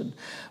Houston,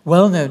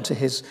 well known to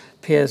his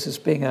peers as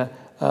being an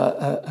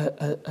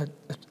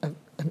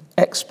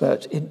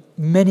expert in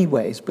many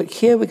ways. But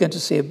here we're going to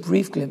see a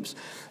brief glimpse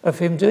of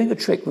him doing a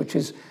trick which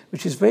is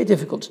very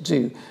difficult to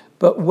do,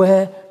 but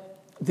where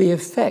the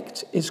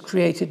effect is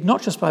created not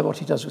just by what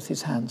he does with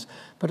his hands,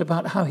 but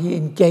about how he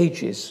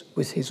engages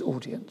with his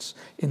audience,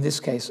 in this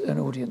case, an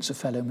audience of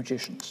fellow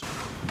magicians.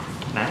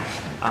 Now,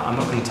 I'm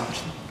not going to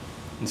touch them.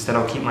 Instead,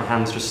 I'll keep my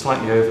hands just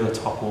slightly over the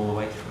top all the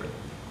way through.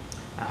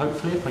 Now,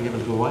 hopefully, if I give a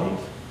little wave,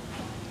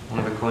 one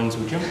of the coins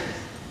will jump,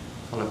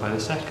 followed by the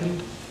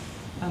second,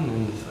 and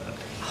then the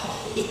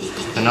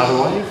third.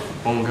 Another wave,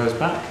 one goes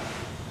back,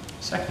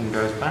 second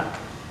goes back,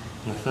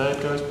 and the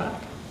third goes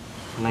back,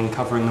 and then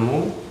covering them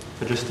all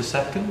for just a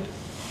second.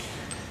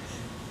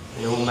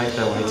 They all make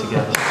their way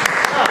together.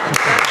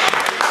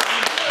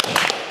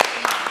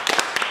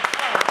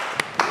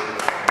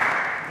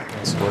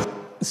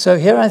 So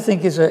here I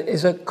think is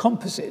a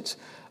composite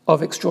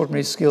of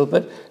extraordinary skill,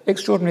 but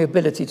extraordinary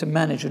ability to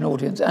manage an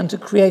audience and to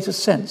create a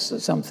sense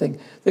that something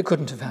that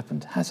couldn't have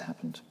happened has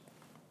happened.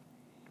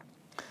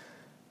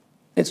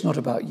 It's not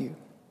about you.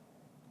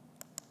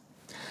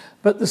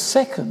 But the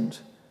second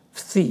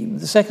theme,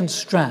 the second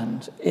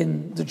strand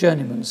in the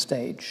journeyman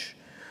stage,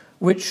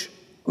 which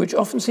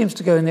often seems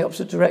to go in the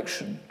opposite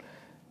direction,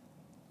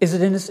 is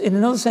that in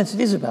another sense it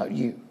is about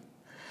you.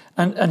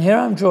 And here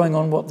I'm drawing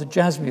on what the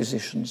jazz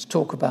musicians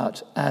talk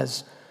about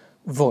as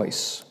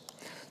voice.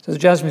 So the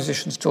jazz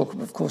musicians talk,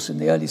 of course, in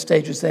the early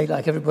stages, they,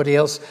 like everybody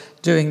else,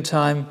 doing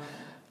time,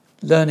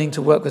 learning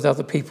to work with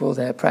other people,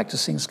 they're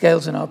practicing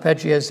scales and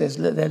arpeggios,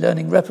 they're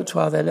learning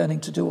repertoire, they're learning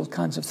to do all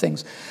kinds of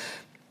things.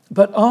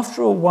 But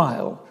after a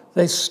while,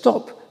 they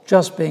stop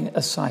just being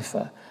a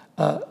cipher,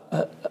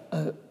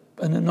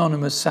 an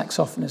anonymous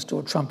saxophonist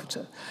or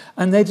trumpeter,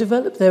 and they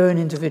develop their own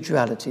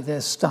individuality, their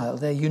style,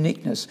 their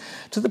uniqueness,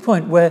 to the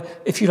point where,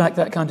 if you like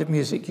that kind of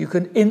music, you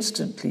can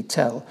instantly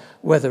tell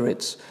whether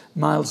it's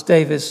Miles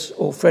Davis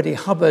or Freddie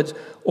Hubbard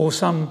or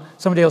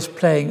somebody else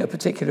playing a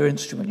particular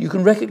instrument. You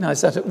can recognize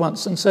that at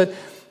once. And so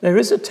there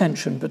is a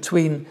tension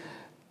between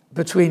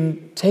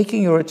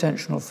taking your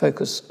attentional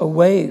focus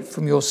away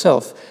from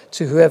yourself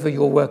to whoever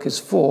your work is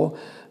for,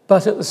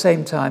 but at the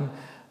same time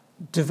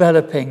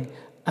developing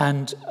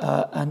and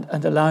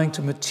allowing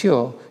to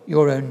mature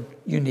your own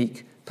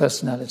unique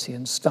personality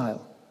and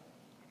style.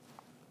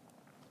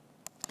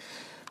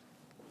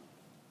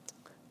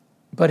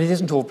 But it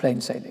isn't all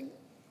plain sailing.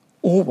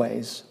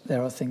 Always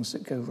there are things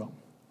that go wrong.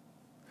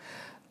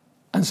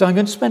 And so I'm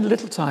going to spend a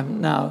little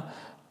time now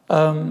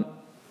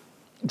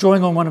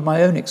drawing on one of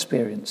my own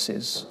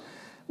experiences,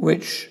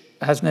 which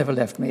has never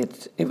left me.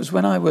 It was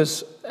when I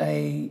was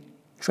a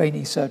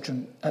trainee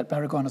surgeon at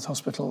Baragwanath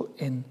Hospital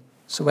in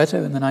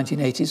Soweto in the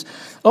 1980s.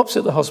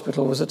 Opposite the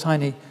hospital was a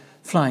tiny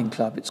flying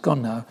club. It's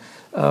gone now.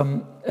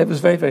 It was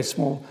very, very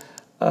small.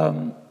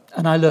 And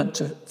I learnt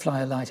to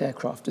fly a light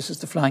aircraft. This is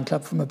the flying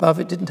club from above.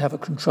 It didn't have a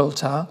control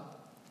tower.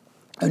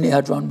 Only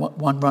had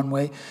one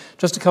runway,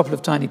 just a couple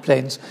of tiny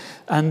planes.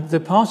 And the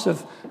part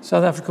of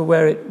South Africa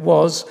where it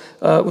was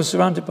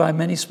surrounded by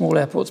many small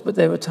airports, but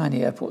they were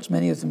tiny airports.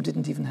 Many of them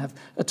didn't even have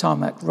a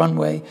tarmac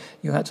runway.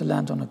 You had to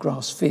land on a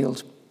grass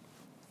field.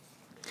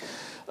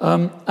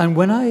 And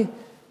when I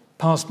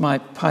passed my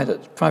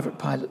private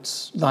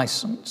pilot's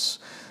license,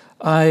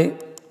 I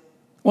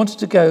wanted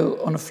to go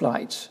on a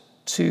flight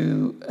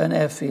to an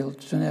airfield,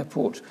 to an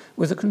airport,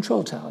 with a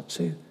control tower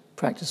to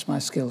practice my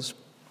skills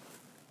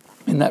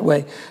in that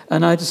way.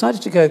 And I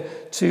decided to go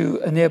to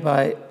a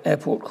nearby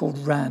airport called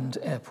Rand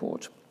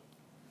Airport.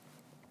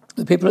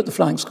 The people at the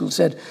flying school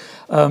said,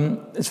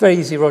 it's very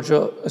easy,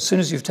 Roger, as soon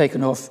as you've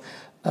taken off,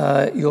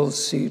 you'll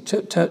see,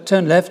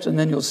 turn left, and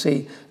then you'll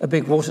see a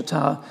big water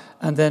tower,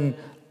 and then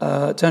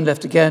turn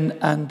left again,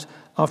 and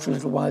after a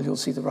little while, you'll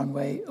see the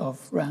runway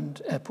of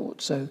Rand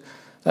Airport. So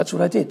that's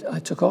what I did. I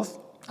took off,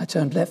 I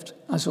turned left,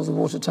 I saw the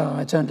water tower,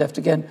 I turned left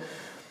again.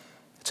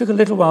 It took a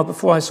little while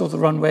before I saw the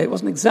runway. It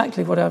wasn't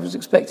exactly what I was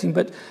expecting,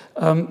 but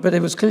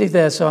it was clearly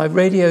there. So I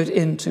radioed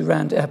into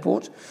Rand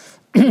Airport.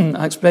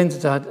 I explained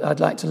that I'd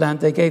like to land.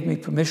 They gave me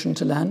permission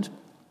to land,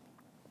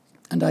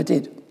 and I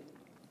did.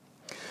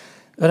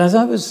 But as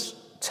I was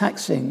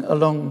taxiing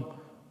along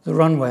the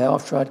runway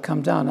after I'd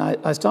come down,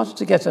 I started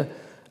to get an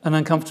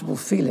uncomfortable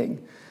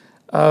feeling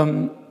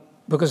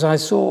because I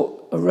saw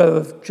a row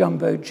of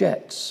jumbo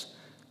jets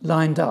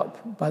lined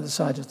up by the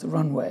side of the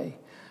runway.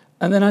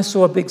 And then I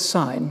saw a big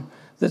sign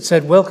that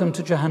said, "Welcome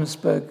to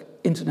Johannesburg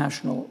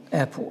International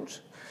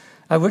Airport."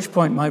 At which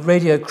point my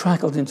radio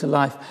crackled into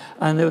life,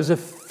 and there was a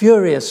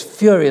furious,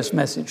 furious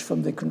message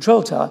from the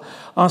control tower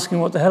asking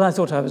what the hell I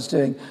thought I was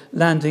doing,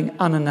 landing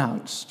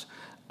unannounced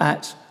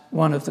at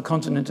one of the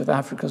continent of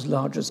Africa's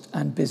largest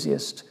and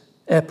busiest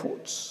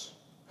airports.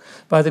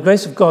 By the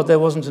grace of God, there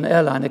wasn't an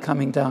airliner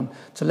coming down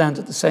to land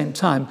at the same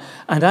time,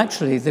 and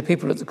actually the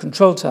people at the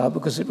control tower,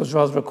 because it was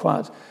rather a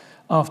quiet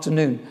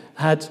afternoon,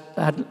 had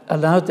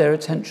allowed their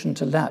attention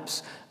to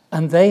lapse,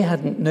 and they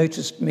hadn't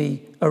noticed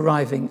me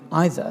arriving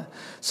either.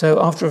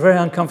 So after a very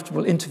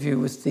uncomfortable interview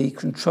with the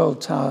control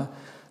tower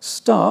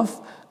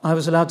staff, I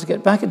was allowed to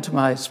get back into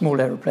my small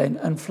aeroplane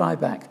and fly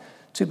back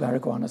to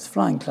Baragwanath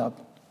Flying Club.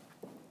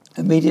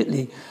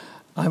 Immediately,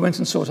 I went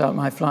and sought out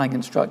my flying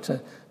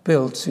instructor,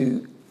 Bill,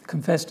 to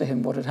confess to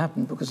him what had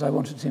happened, because I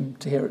wanted him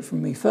to hear it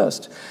from me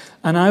first.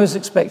 And I was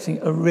expecting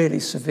a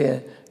really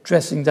severe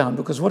dressing down,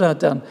 because what I'd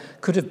done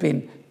could have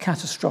been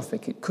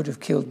catastrophic. It could have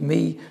killed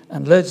me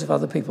and loads of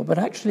other people. But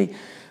actually,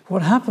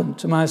 what happened,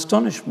 to my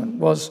astonishment,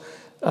 was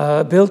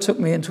Bill took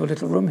me into a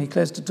little room. He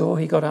closed the door.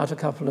 He got out a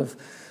couple of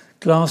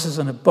glasses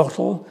and a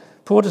bottle,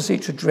 poured us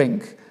each a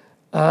drink,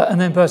 and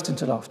then burst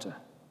into laughter.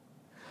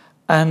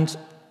 And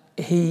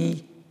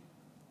he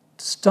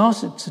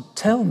started to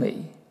tell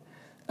me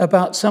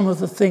about some of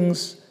the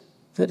things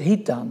that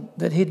he'd done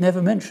that he'd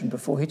never mentioned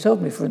before. He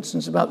told me, for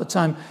instance, about the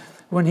time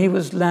when he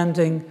was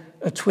landing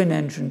a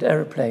twin-engined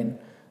aeroplane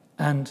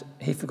and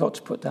he forgot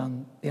to put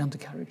down the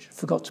undercarriage,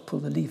 forgot to pull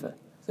the lever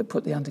that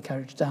put the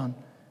undercarriage down,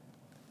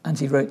 and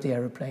he wrote the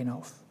aeroplane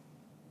off.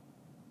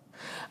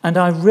 And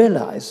I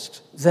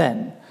realized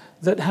then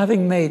that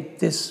having made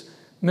this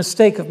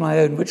mistake of my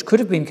own, which could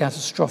have been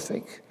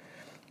catastrophic,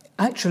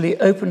 actually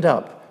opened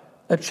up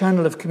a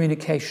channel of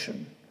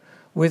communication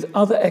with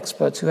other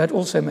experts who had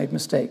also made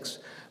mistakes,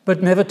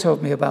 but never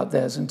told me about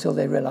theirs until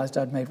they realized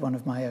I'd made one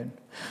of my own.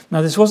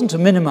 Now, this wasn't to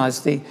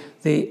minimize the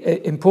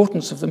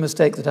importance of the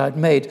mistake that I'd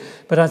made,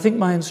 but I think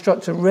my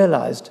instructor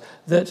realized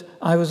that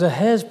I was a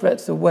hair's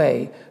breadth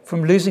away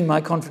from losing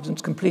my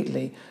confidence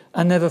completely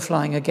and never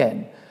flying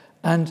again.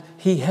 And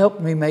he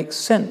helped me make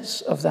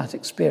sense of that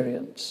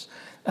experience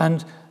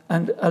and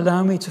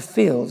allow me to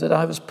feel that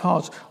I was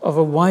part of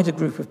a wider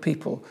group of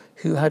people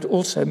who had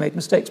also made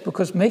mistakes,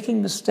 because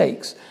making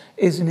mistakes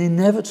is an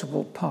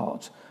inevitable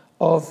part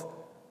of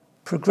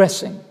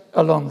progressing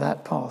along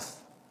that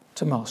path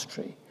to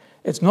mastery.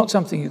 It's not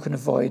something you can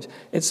avoid.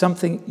 It's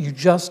something you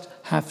just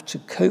have to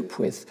cope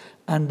with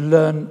and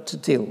learn to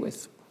deal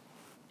with.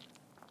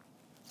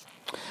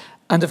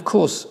 And of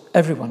course,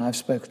 everyone I've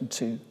spoken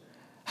to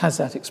has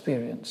that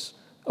experience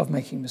of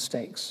making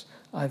mistakes.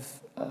 I've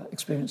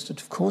experienced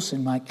it, of course,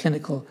 in my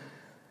clinical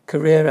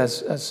career,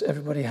 as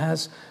everybody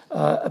has,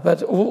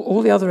 but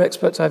all the other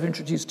experts I've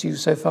introduced to you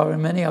so far,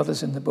 and many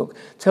others in the book,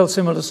 tell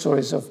similar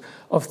stories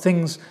of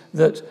things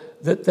that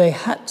they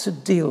had to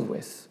deal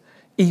with,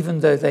 even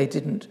though they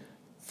didn't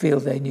feel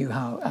they knew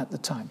how at the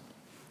time.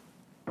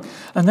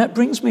 And that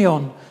brings me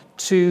on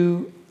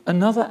to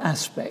another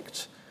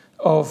aspect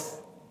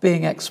of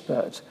being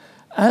expert.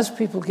 As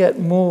people get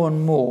more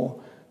and more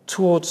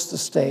towards the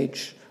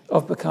stage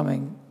of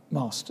becoming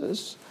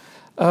masters,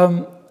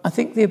 I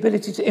think the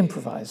ability to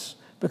improvise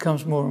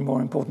becomes more and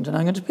more important. And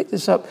I'm going to pick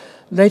this up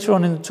later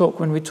on in the talk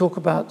when we talk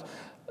about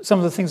some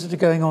of the things that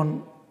are going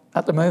on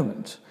at the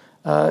moment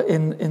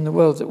in the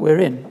world that we're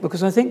in.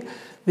 Because I think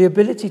the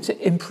ability to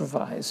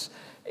improvise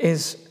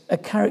is a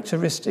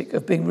characteristic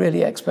of being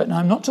really expert. Now,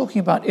 I'm not talking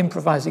about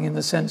improvising in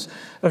the sense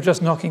of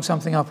just knocking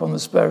something up on the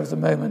spur of the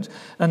moment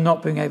and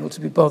not being able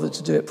to be bothered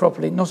to do it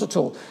properly. Not at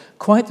all.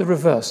 Quite the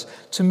reverse.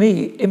 To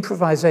me,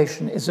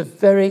 improvisation is a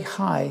very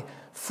high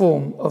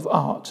form of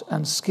art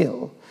and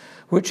skill,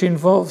 which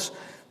involves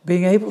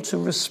being able to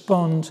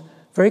respond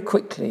very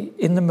quickly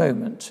in the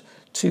moment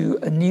to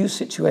a new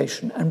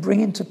situation and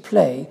bring into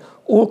play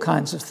all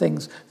kinds of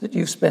things that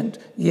you've spent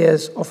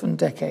years, often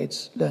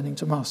decades, learning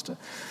to master.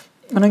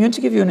 And I'm going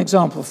to give you an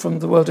example from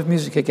the world of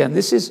music again.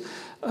 This is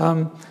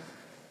a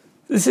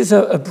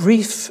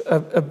brief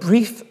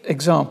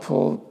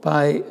example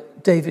by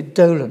David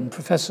Dolan,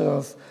 professor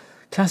of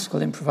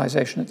classical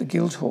improvisation at the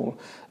Guildhall,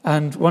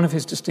 and one of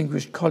his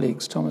distinguished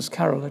colleagues, Thomas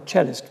Carroll, a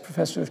cellist,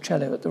 professor of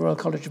cello at the Royal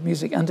College of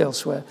Music and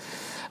elsewhere.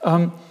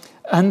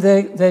 And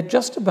they're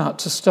just about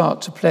to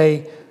start to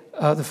play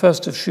the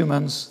first of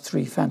Schumann's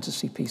 3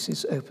 fantasy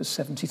pieces, Opus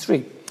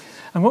 73.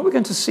 And what we're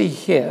going to see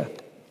here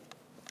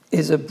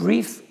is a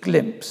brief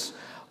glimpse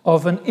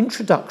of an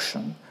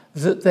introduction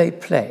that they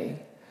play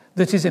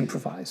that is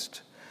improvised.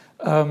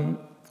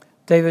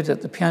 David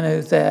at the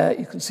piano there,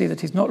 you can see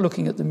that he's not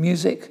looking at the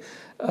music,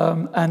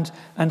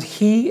 and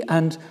he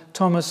and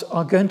Thomas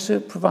are going to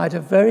provide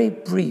a very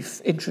brief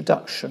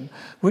introduction,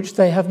 which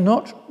they have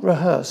not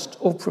rehearsed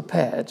or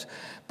prepared,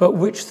 but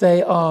which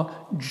they are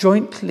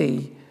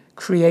jointly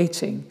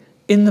creating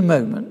in the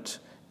moment,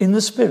 in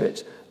the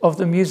spirit of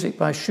the music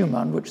by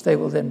Schumann, which they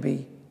will then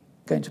be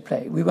going to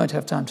play. We won't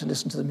have time to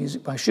listen to the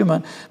music by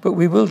Schumann, but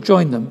we will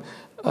join them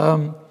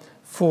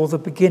for the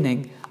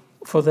beginning,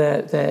 for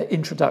their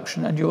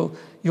introduction, and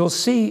you'll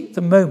see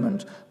the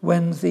moment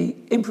when the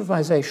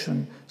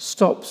improvisation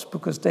stops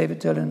because David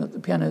Dolan at the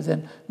piano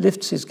then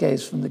lifts his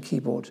gaze from the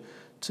keyboard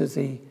to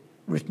the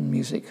written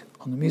music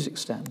on the music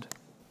stand.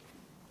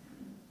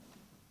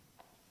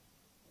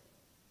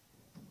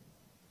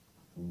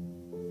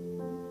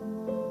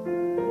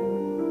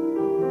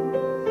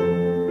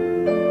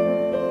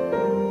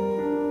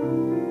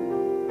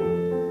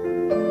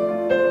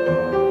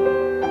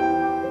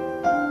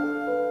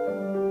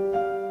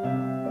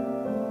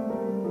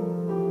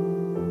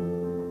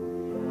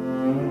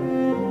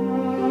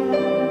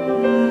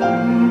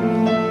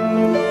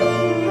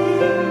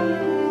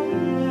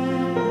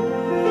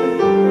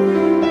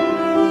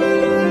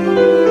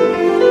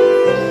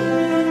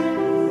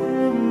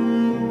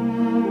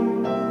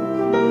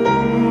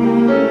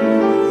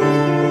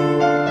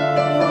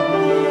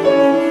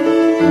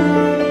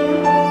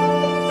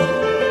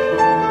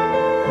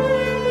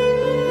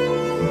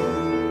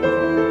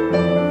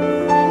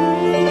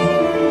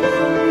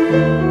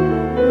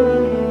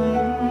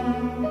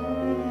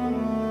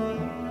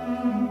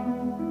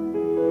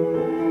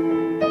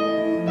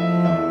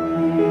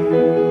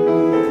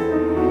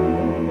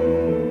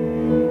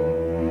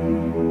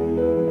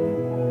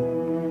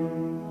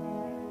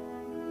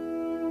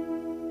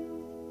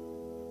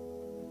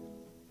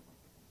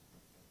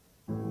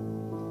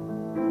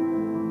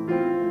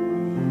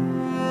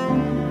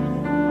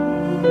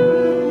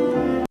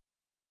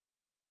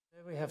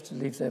 To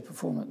leave their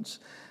performance.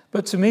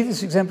 But to me,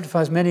 this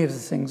exemplifies many of the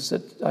things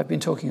that I've been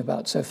talking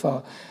about so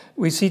far.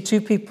 We see two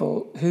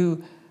people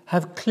who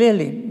have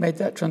clearly made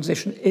that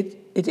transition.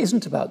 It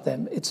isn't about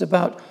them. It's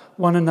about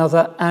one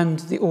another and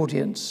the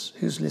audience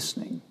who's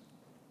listening.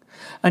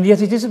 And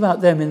yet it is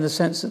about them in the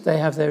sense that they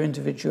have their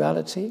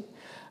individuality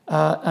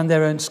and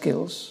their own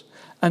skills,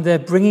 and they're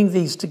bringing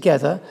these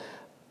together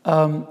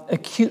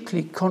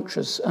acutely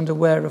conscious and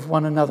aware of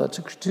one another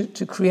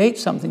to create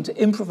something, to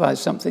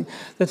improvise something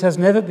that has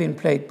never been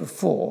played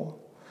before,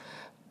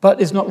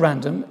 but is not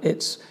random.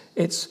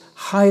 It's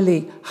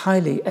highly,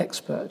 highly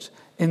expert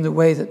in the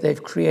way that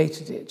they've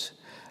created it.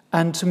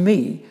 And to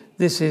me,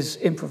 this is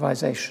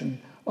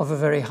improvisation of a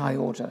very high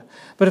order.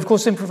 But of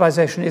course,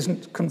 improvisation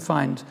isn't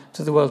confined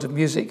to the world of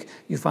music.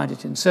 You find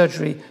it in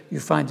surgery, you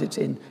find it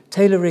in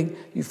tailoring,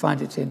 you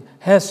find it in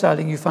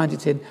hairstyling, you find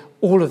it in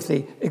all of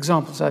the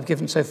examples I've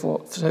given so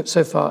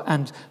far,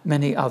 and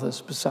many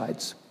others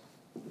besides.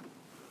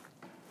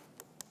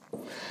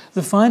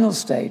 The final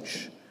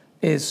stage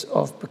is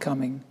of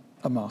becoming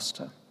a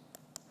master.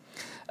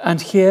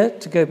 And here,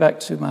 to go back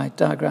to my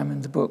diagram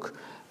in the book,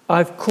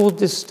 I've called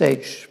this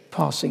stage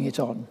passing it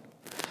on,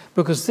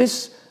 because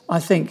this,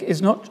 I think,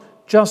 is not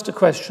just a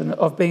question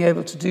of being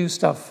able to do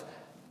stuff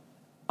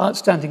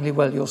outstandingly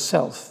well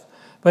yourself,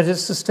 but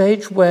it's the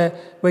stage where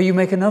you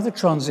make another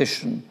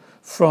transition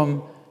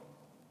from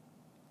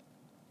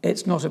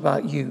it's not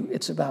about you,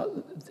 it's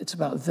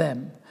about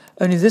them.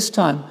 Only this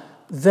time,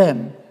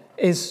 them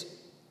is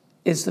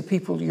the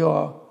people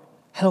you're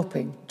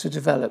helping to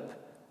develop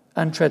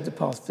and tread the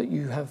path that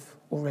you have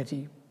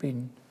already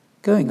been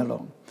going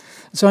along.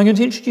 So I'm going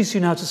to introduce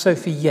you now to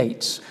Sophie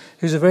Yates,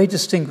 who's a very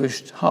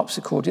distinguished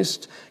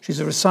harpsichordist.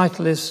 She's a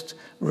recitalist,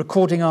 a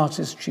recording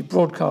artist. She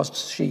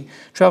broadcasts, she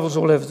travels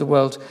all over the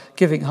world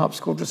giving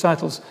harpsichord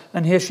recitals.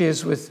 And here she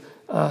is with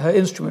her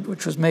instrument,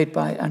 which was made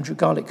by Andrew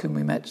Garlick, whom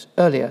we met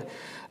earlier.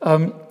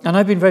 And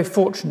I've been very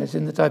fortunate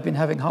in that I've been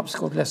having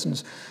harpsichord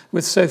lessons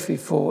with Sophie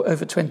for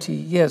over 20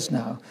 years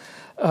now.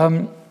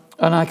 And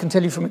I can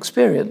tell you from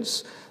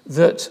experience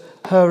that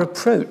her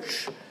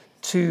approach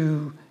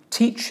to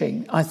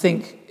teaching, I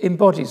think,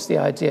 embodies the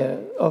idea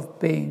of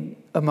being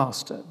a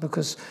master,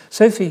 because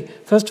Sophie,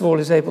 first of all,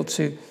 is able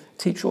to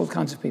teach all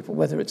kinds of people,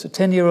 whether it's a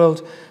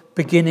 10-year-old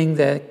beginning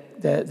their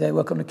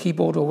work on a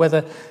keyboard, or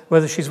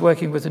whether she's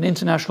working with an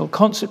international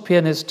concert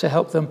pianist to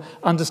help them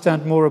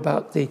understand more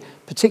about the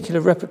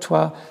particular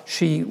repertoire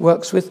she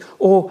works with,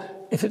 or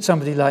if it's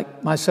somebody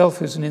like myself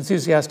who's an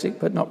enthusiastic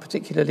but not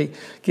particularly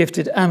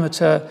gifted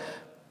amateur,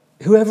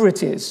 whoever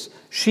it is,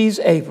 she's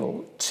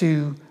able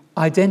to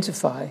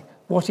identify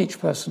what each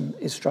person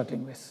is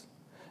struggling with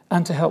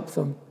and to help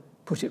them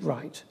put it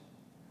right.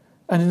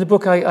 And in the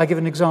book, I give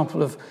an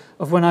example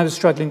of when I was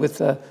struggling with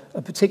a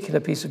particular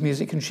piece of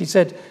music, and she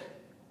said,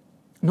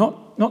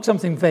 not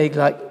something vague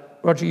like,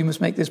 Roger, you must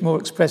make this more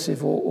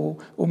expressive or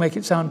make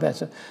it sound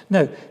better.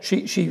 No,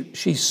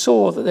 she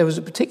saw that there was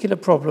a particular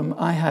problem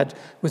I had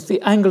with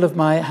the angle of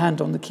my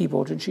hand on the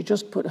keyboard, and she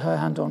just put her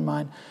hand on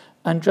mine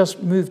and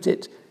just moved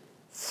it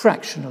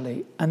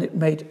fractionally, and it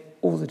made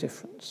all the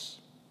difference.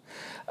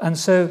 And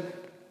so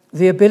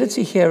the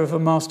ability here of a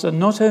master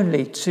not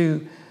only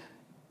to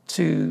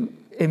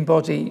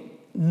embody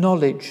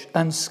knowledge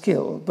and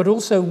skill, but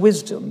also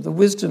wisdom, the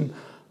wisdom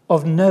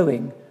of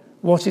knowing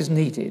what is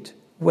needed,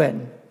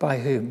 when, by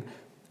whom,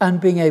 and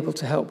being able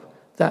to help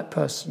that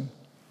person,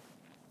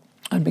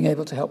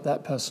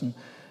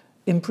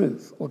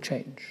 improve or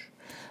change.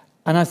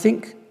 And I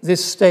think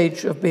this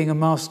stage of being a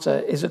master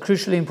is a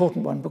crucially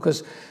important one,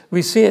 because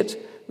we see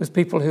it with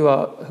people who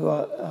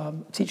are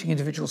teaching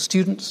individual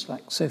students,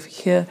 like Sophie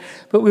here,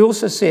 but we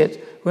also see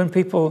it when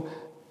people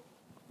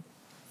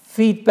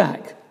feed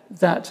back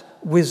that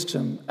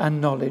wisdom and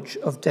knowledge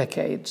of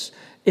decades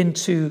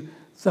into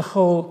the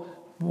whole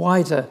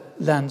wider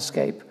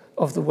landscape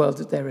of the world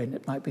that they're in.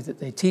 It might be that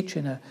they teach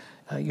in a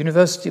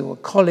university or a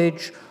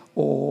college,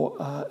 or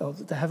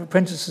they have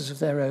apprentices of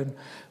their own.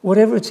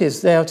 Whatever it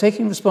is, they are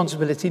taking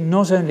responsibility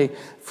not only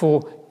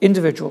for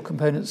individual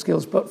component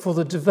skills, but for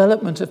the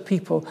development of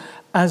people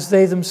as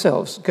they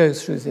themselves go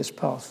through this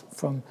path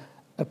from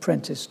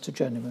apprentice to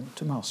journeyman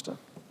to master.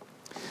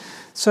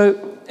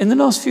 So in the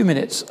last few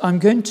minutes, I'm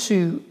going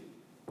to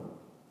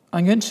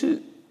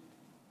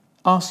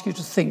ask you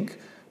to think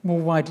more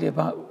widely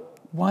about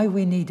why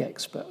we need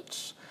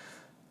experts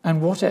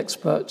and what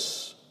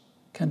experts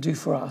can do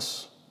for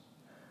us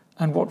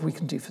and what we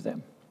can do for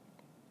them.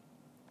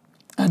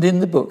 And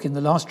in the book, in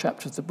the last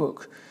chapter of the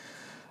book,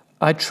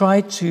 I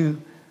try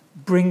to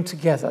bring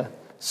together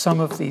some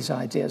of these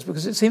ideas,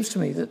 because it seems to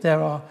me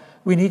that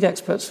we need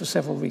experts for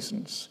several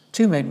reasons.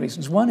 Two main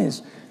reasons. One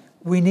is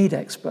we need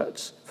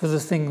experts for the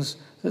things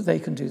that they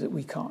can do that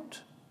we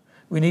can't.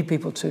 We need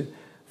people to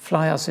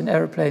fly us in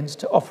aeroplanes,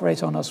 to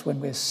operate on us when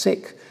we're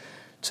sick,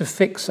 to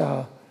fix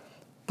our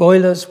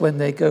boilers when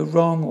they go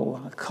wrong, or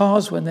our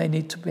cars when they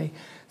need to be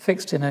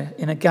fixed in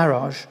a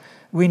garage.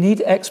 We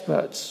need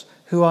experts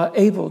who are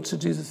able to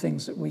do the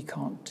things that we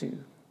can't do.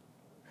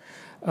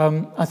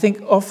 I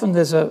think often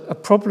there's a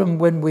problem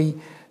when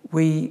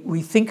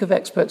we think of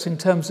experts in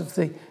terms of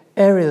the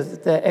area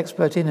that they're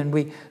expert in, and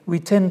we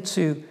tend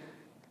to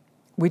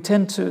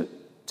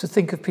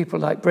think of people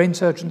like brain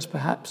surgeons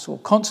perhaps, or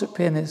concert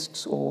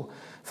pianists, or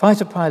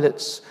fighter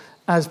pilots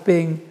as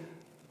being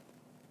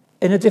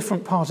in a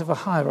different part of a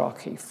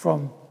hierarchy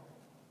from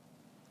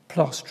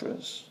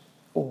plasterers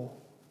or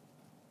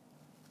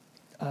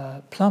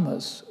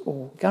plumbers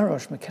or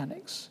garage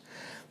mechanics.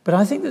 But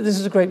I think that this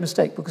is a great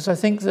mistake, because I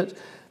think that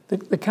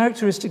the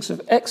characteristics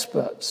of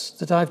experts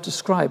that I've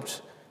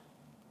described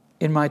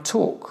in my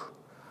talk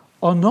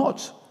are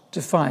not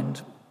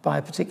defined by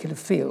a particular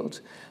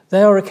field.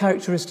 They are a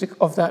characteristic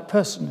of that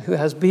person who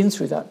has been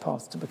through that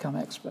path to become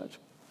expert.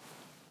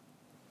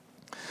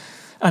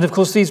 And of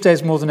course, these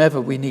days more than ever,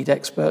 we need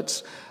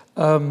experts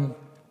in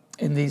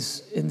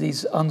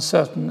these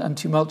uncertain and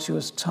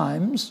tumultuous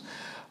times.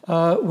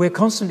 We're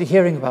constantly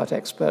hearing about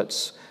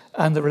experts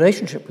and the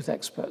relationship with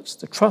experts,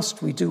 the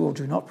trust we do or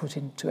do not put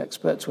into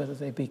experts, whether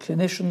they be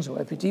clinicians or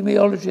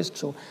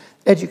epidemiologists or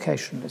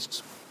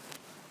educationalists.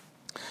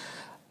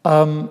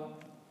 And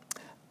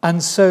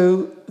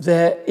so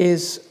there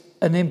is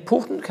an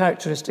important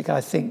characteristic,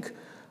 I think,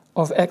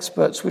 of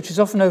experts, which is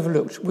often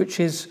overlooked, which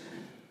is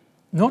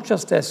not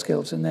just their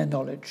skills and their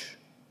knowledge,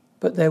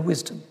 but their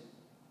wisdom.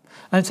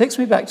 And it takes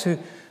me back to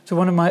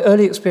one of my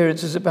early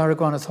experiences at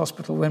Baragwanath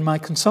Hospital, when my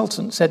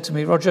consultant said to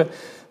me, Roger,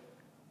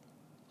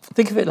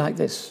 think of it like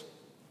this.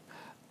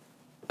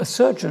 A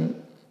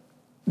surgeon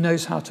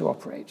knows how to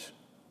operate.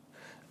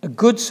 A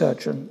good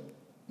surgeon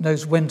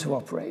knows when to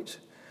operate,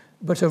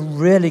 but a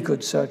really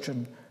good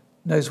surgeon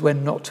knows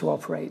when not to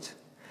operate.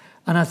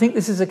 And I think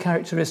this is a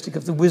characteristic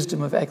of the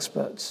wisdom of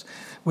experts.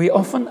 We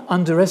often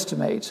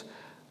underestimate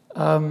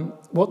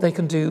what they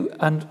can do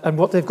and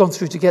what they've gone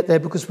through to get there,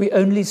 because we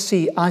only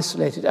see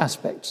isolated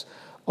aspects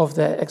of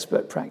their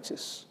expert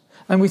practice.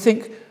 And we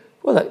think,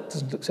 well, that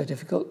doesn't look so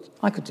difficult.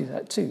 I could do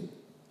that too.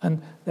 And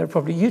there are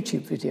probably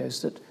YouTube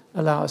videos that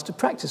allow us to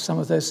practice some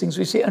of those things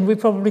we see, and we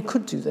probably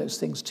could do those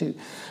things too.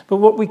 But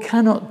what we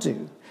cannot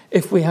do,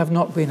 if we have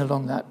not been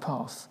along that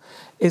path,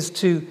 is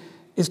to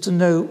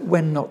know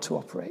when not to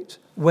operate,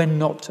 when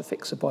not to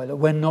fix a boiler,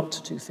 when not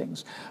to do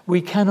things.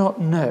 We cannot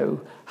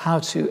know how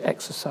to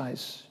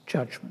exercise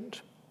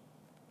judgment.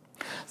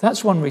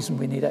 That's one reason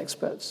we need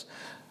experts.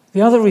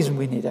 The other reason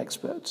we need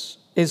experts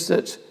is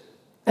that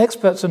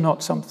experts are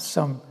not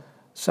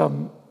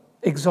some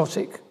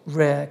exotic,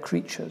 rare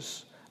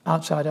creatures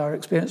outside our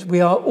experience.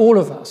 We are, all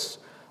of us,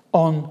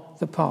 on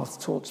the path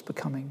towards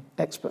becoming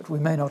expert. We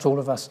may not all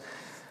of us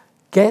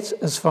get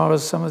as far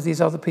as some of these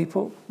other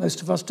people.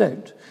 Most of us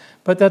don't.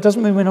 But that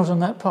doesn't mean we're not on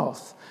that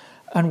path.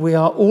 And we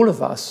are, all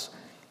of us,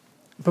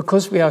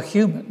 because we are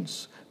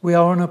humans, we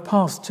are on a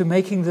path to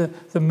making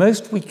the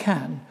most we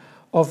can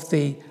of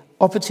the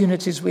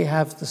opportunities we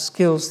have, the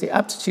skills, the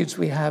aptitudes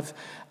we have,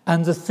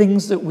 and the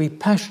things that we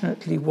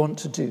passionately want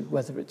to do,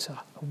 whether it's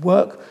a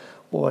work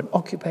or an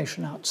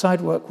occupation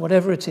outside work,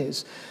 whatever it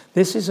is.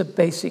 This is a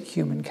basic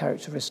human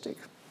characteristic.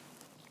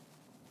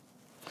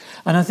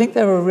 And I think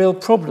there are real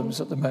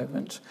problems at the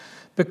moment,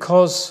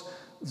 because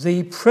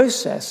the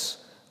process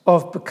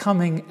of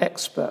becoming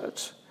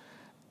expert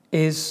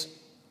is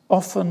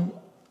often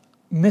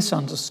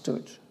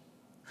misunderstood.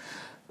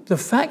 The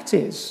fact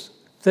is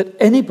that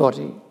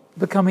anybody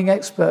becoming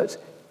expert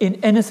in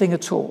anything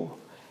at all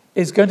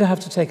is going to have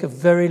to take a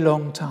very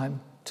long time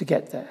to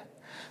get there.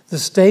 The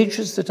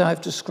stages that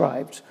I've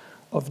described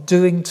of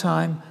doing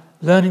time,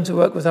 learning to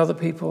work with other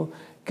people,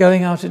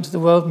 going out into the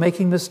world,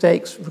 making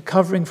mistakes,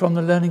 recovering from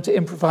them, learning to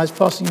improvise,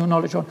 passing your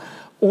knowledge on,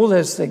 all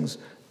those things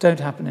don't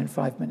happen in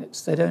 5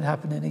 minutes. They don't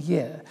happen in a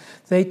year.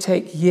 They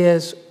take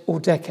years or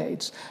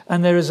decades.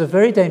 And there is a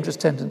very dangerous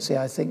tendency,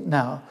 I think,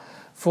 now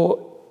for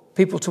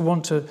people to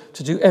want to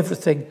do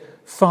everything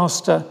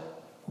faster,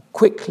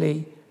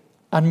 quickly,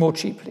 and more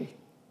cheaply.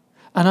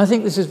 And I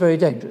think this is very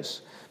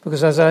dangerous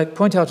because, as I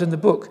point out in the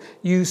book,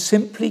 you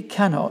simply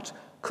cannot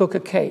cook a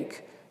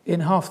cake in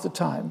half the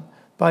time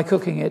by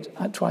cooking it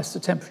at twice the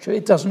temperature.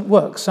 It doesn't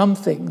work. Some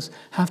things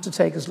have to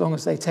take as long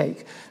as they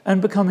take,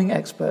 and becoming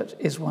expert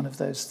is one of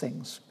those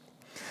things.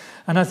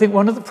 And I think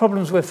one of the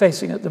problems we're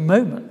facing at the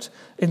moment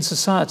in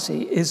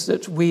society is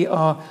that we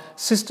are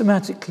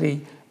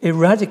systematically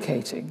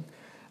eradicating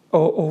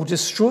or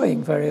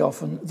destroying very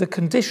often the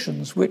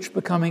conditions which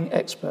becoming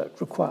expert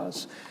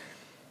requires.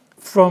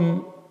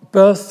 From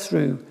birth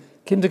through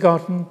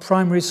kindergarten,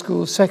 primary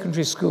school,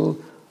 secondary school,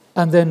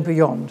 and then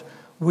beyond,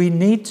 we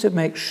need to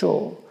make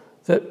sure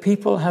that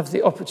people have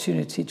the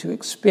opportunity to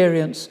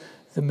experience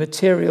the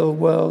material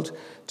world,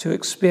 to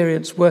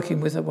experience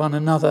working with one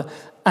another,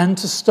 and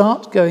to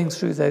start going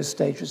through those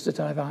stages that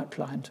I've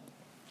outlined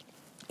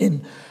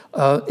in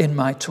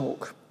my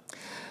talk.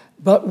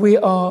 But we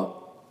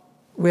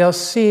are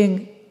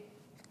seeing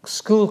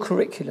school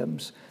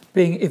curriculums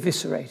being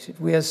eviscerated.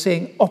 We are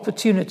seeing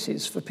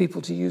opportunities for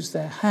people to use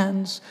their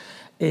hands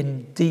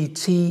in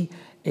DT,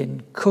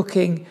 in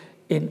cooking,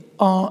 in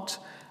art,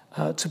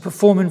 to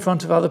perform in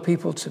front of other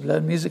people, to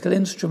learn musical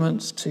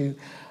instruments, to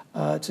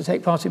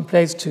take part in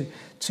plays,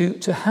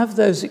 to have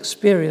those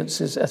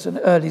experiences at an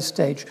early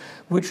stage,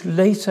 which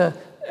later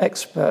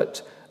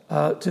expert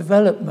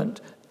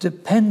development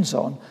depends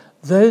on.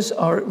 Those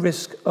are at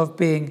risk of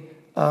being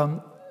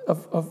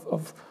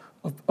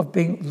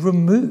being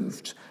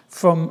removed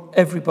from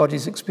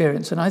everybody's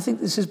experience. And I think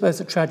this is both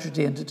a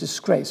tragedy and a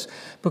disgrace,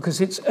 because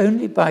it's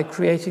only by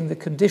creating the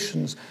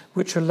conditions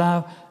which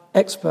allow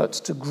experts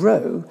to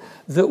grow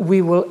that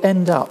we will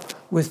end up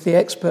with the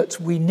experts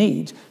we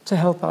need to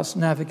help us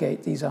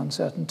navigate these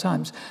uncertain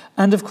times.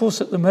 And of course,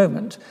 at the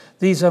moment,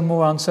 these are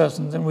more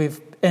uncertain than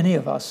any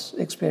of us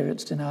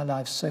experienced in our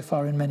lives so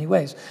far in many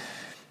ways.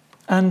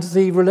 And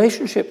the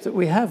relationship that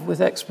we have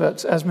with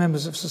experts as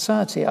members of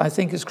society, I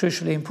think, is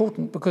crucially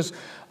important because,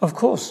 of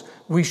course,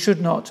 we should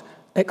not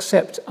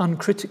accept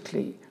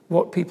uncritically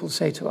what people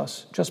say to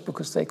us just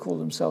because they call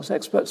themselves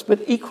experts.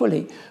 But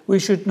equally, we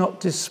should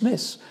not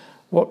dismiss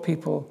what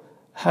people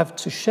have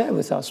to share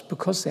with us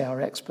because they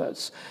are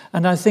experts.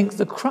 And I think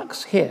the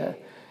crux here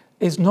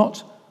is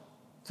not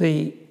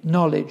the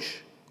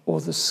knowledge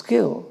or the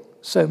skill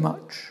so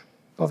much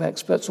of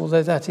experts,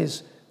 although that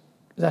is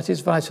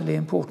vitally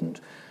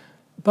important,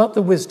 but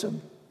the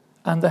wisdom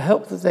and the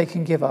help that they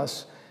can give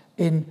us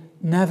in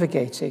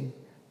navigating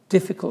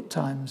difficult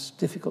times,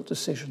 difficult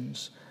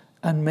decisions,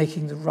 and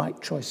making the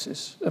right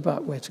choices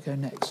about where to go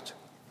next.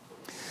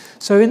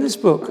 So in this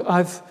book,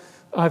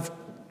 I've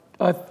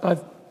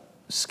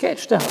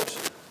sketched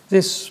out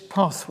this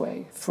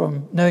pathway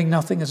from knowing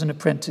nothing as an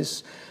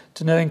apprentice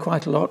to knowing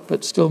quite a lot,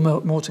 but still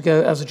more to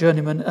go as a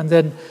journeyman, and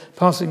then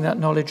passing that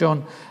knowledge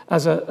on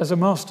as a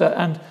master.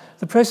 And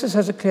the process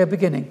has a clear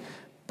beginning.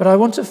 But I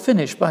want to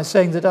finish by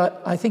saying that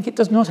I think it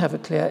does not have a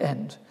clear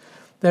end.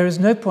 There is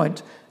no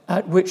point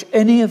at which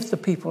any of the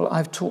people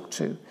I've talked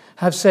to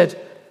have said,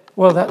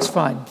 well, that's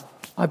fine.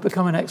 I've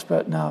become an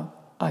expert now.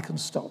 I can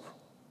stop.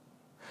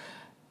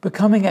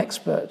 Becoming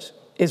expert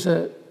is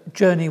a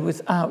journey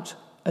without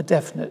a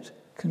definite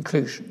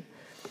conclusion.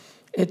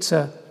 It's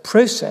a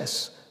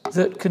process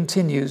that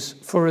continues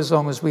for as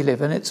long as we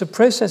live. And it's a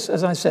process,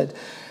 as I said,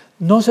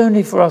 not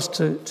only for us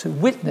to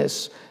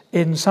witness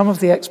in some of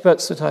the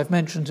experts that I've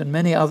mentioned and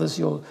many others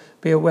you'll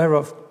be aware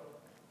of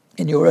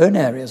in your own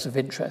areas of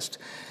interest,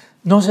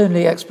 not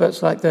only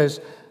experts like those,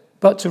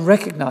 but to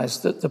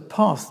recognize that the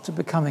path to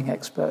becoming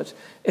expert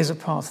is a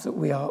path that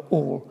we are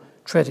all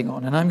treading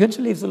on. And I'm going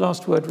to leave the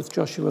last word with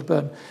Joshua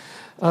Byrne,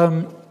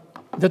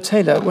 the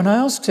tailor. When I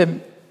asked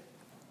him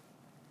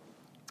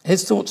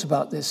his thoughts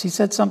about this, he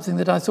said something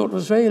that I thought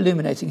was very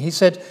illuminating. He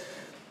said,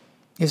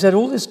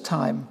 all this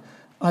time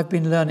I've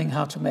been learning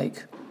how to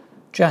make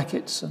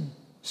jackets and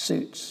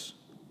suits.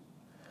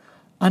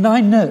 And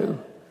I know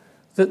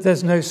that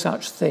there's no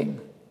such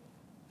thing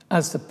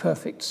as the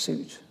perfect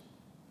suit.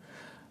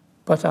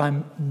 But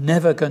I'm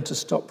never going to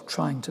stop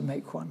trying to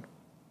make one.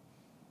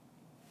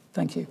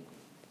 Thank you.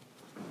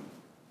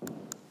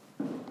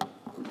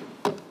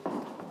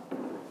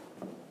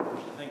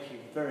 Thank you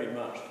very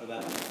much for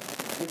that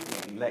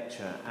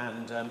lecture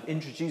and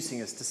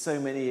introducing us to so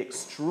many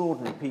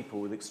extraordinary people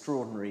with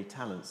extraordinary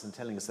talents and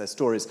telling us their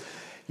stories.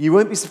 You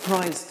won't be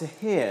surprised to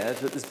hear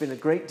that there's been a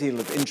great deal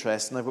of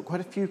interest, and I've got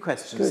quite a few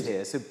questions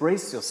here, so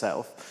brace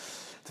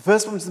yourself. The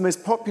first one is the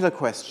most popular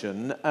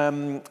question,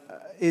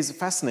 is a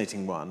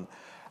fascinating one.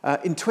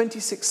 In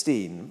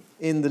 2016,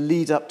 in the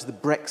lead up to the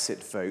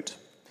Brexit vote,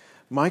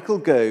 Michael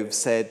Gove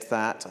said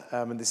that,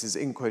 and this is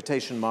in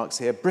quotation marks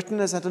here, Britain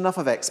has had enough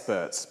of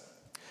experts.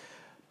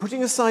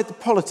 Putting aside the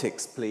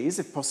politics, please,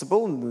 if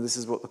possible, and this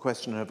is what the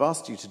questioner have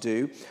asked you to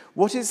do,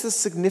 what is the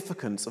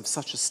significance of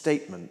such a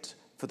statement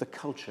for the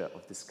culture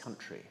of this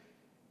country?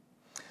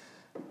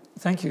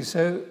 Thank you.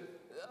 So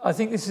I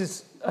think this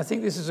is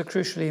a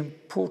crucially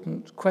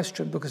important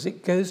question because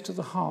it goes to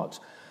the heart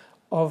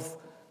of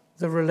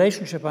the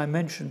relationship I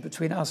mentioned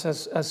between us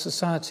as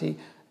society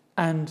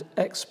and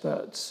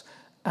experts,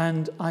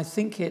 and I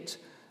think it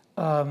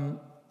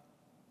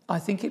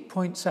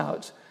points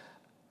out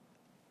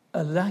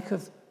a lack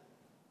of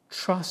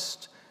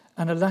trust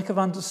and a lack of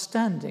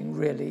understanding,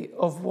 really,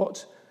 of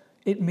what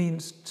it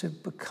means to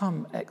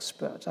become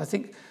expert. I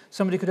think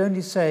somebody could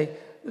only say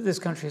that this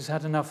country has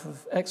had enough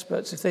of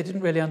experts if they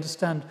didn't really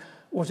understand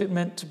what it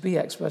meant to be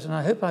expert. And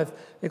I hope I've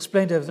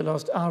explained over the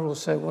last hour or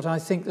so what I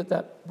think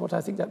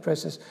that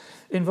process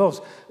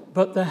involves.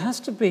 But there has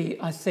to be,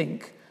 I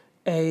think,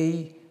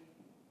 a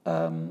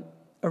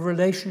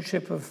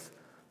relationship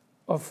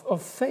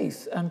of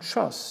faith and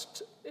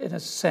trust, in a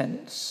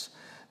sense,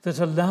 that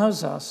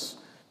allows us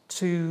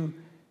to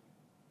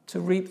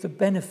reap the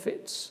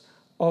benefits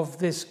of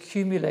this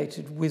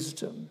accumulated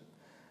wisdom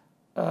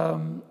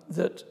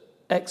that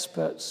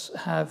experts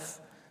have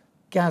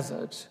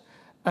gathered.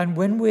 And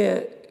when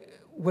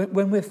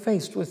we're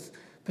faced with,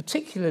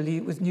 particularly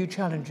with new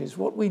challenges,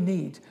 what we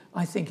need,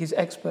 I think, is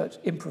expert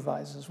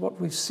improvisers. What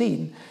we've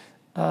seen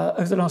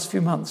over the last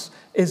few months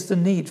is the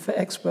need for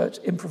expert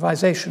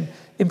improvisation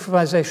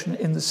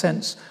in the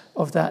sense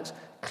of that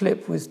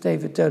clip with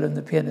David Dolan,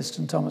 the pianist,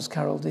 and Thomas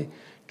Carroll, the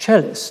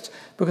cellist,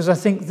 because I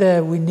think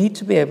there we need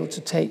to be able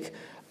to take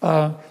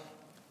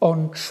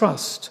on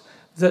trust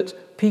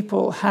that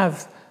people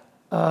have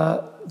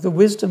the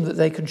wisdom that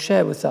they can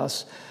share with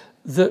us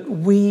that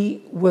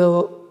we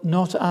will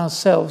not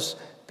ourselves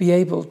be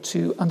able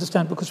to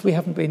understand because we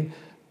haven't been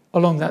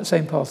along that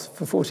same path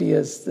for 40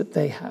 years that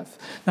they have.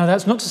 Now,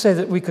 that's not to say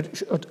that we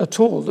could at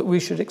all, that we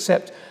should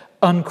accept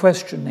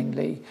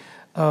unquestioningly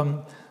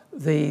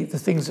the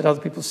things that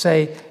other people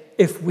say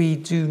if we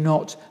do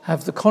not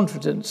have the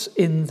confidence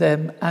in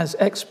them as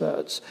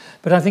experts.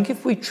 But I think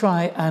if we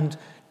try and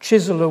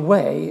chisel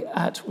away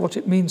at what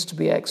it means to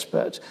be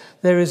expert,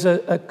 there is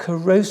a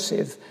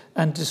corrosive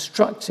and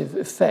destructive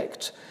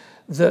effect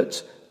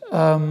that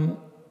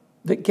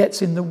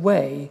gets in the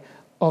way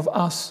of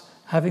us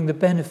having the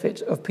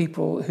benefit of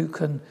people who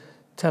can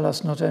tell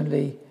us not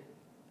only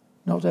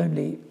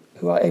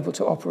who are able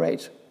to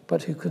operate,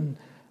 but who can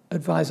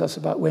advise us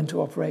about when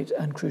to operate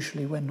and,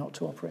 crucially, when not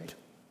to operate.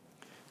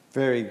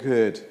 Very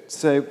good.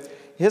 So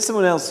here's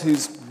someone else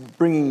who's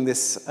bringing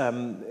this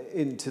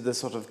into the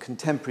sort of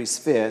contemporary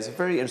sphere. It's a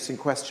very interesting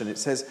question. It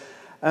says,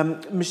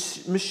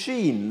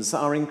 machines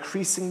are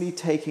increasingly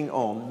taking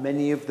on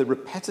many of the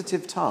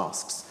repetitive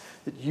tasks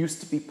that used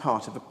to be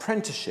part of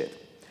apprenticeship.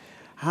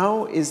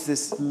 How is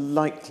this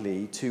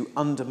likely to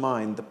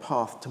undermine the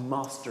path to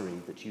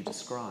mastery that you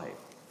describe?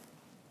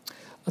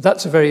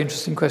 That's a very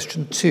interesting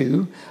question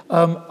too.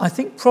 I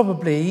think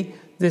probably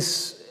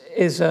this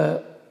is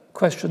a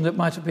question that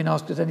might have been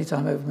asked at any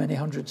time over many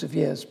hundreds of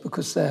years,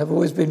 because there have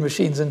always been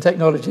machines and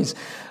technologies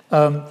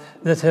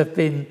that have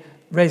been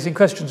raising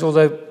questions,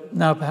 although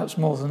now perhaps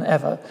more than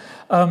ever.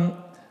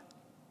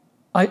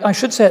 I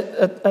should say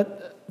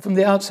from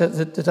the outset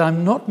that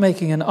I'm not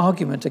making an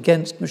argument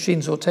against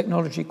machines or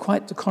technology,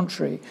 quite the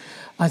contrary.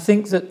 I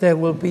think that there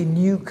will be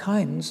new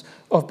kinds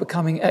of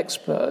becoming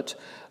expert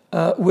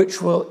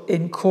which will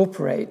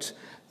incorporate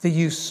the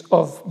use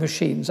of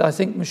machines. I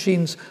think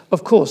machines,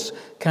 of course,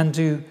 can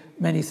do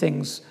many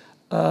things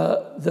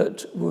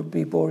that would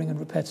be boring and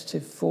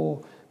repetitive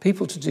for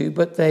people to do,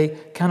 but they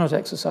cannot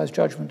exercise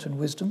judgment and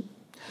wisdom.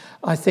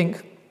 I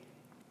think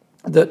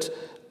that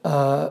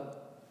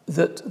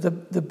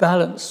the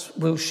balance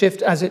will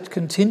shift as it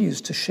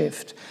continues to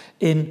shift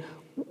in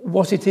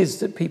what it is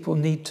that people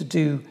need to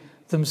do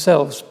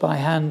themselves by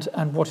hand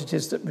and what it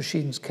is that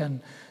machines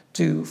can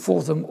do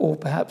for them, or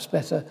perhaps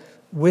better,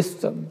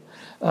 with them.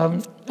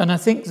 And I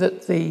think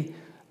that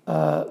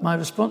my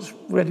response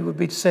really would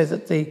be to say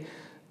that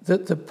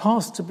the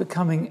path to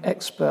becoming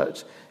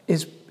expert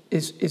is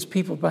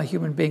peopled by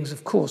human beings,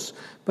 of course,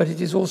 but it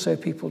is also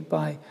peopled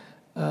by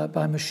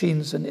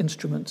machines and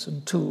instruments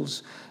and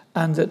tools,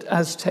 and that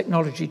as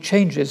technology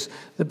changes,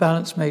 the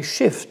balance may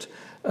shift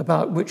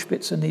about which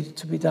bits are needed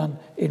to be done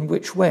in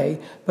which way,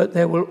 but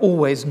there will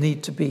always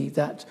need to be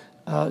that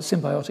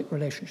symbiotic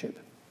relationship.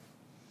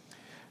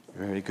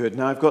 Very good.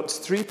 Now, I've got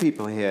three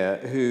people here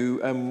who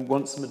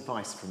want some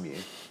advice from you.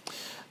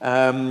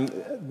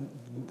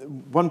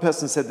 One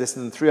person said this,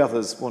 and three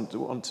others want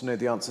to know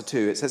the answer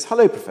too. It says,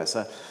 "Hello,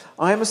 Professor.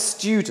 I am a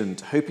student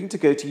hoping to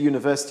go to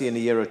university in a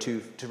year or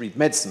two to read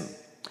medicine.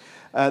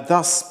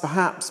 Thus,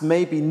 perhaps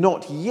maybe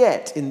not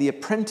yet in the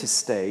apprentice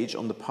stage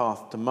on the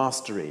path to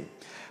mastery.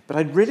 But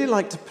I'd really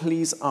like to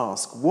please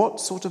ask, what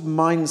sort of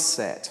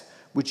mindset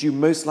would you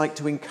most like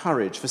to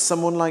encourage for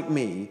someone like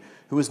me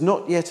who has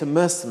not yet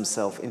immersed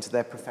themselves into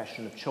their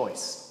profession of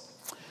choice?"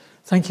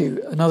 Thank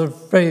you. Another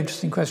very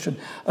interesting question.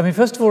 I mean,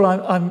 first of all,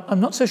 I'm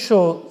not so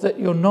sure that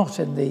you're not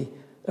in the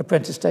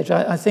apprentice stage.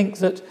 I think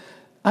that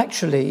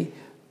actually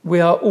we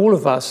are, all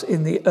of us,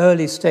 in the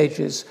early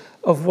stages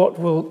of what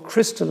will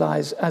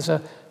crystallize as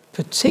a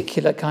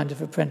particular kind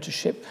of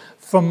apprenticeship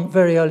from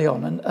very early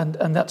on.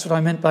 And that's what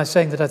I meant by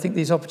saying that I think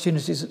these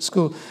opportunities at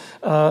school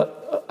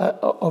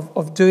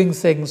of doing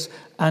things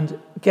and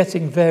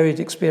getting varied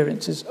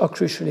experiences are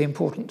crucially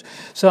important.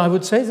 So I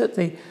would say that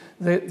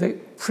the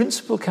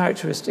principal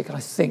characteristic, I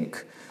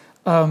think,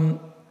 the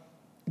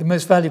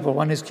most valuable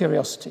one is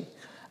curiosity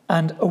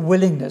and a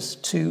willingness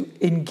to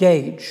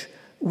engage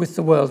with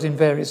the world in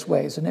various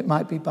ways. And it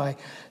might be by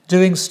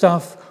doing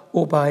stuff,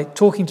 or by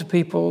talking to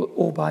people,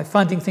 or by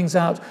finding things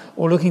out,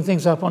 or looking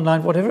things up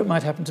online, whatever it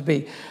might happen to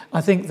be.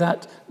 I think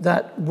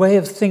that way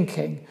of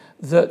thinking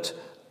that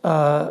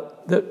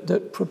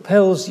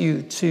propels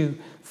you to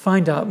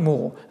find out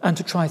more and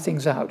to try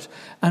things out,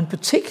 and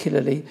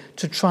particularly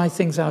to try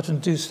things out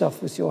and do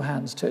stuff with your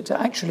hands, to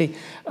actually,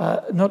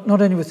 not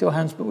only with your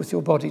hands, but with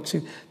your body,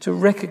 to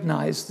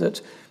recognize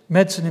that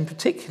medicine in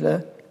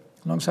particular,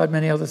 alongside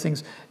many other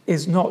things,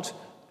 is not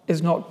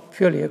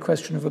purely a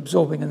question of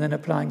absorbing and then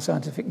applying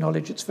scientific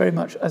knowledge. It's very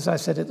much, as I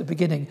said at the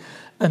beginning,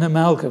 an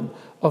amalgam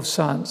of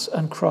science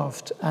and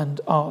craft and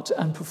art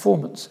and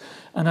performance.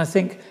 And I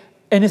think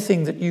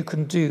anything that you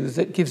can do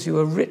that gives you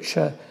a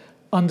richer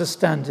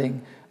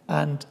understanding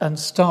and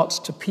starts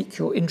to pique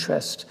your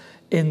interest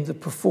in the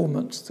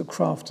performance, the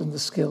craft and the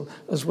skill,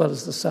 as well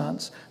as the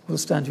science, will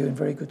stand you in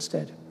very good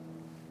stead.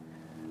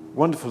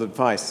 Wonderful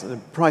advice,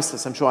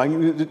 priceless, I'm sure.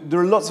 There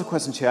are lots of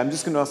questions here. I'm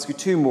just going to ask you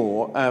two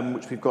more,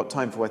 which we've got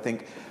time for, I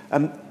think.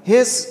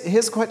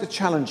 Here's quite a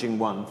challenging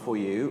one for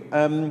you.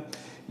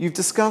 You've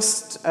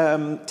discussed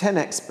 10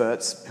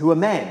 experts who are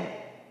men,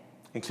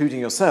 including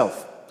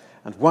yourself,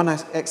 and one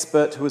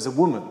expert who is a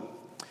woman.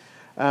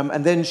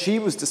 And then she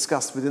was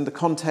discussed within the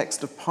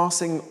context of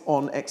passing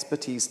on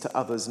expertise to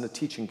others in a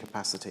teaching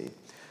capacity.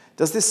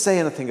 Does this say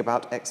anything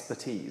about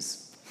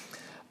expertise?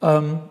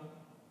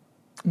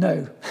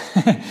 No.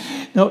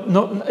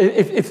 not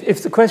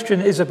if the question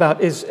is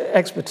about is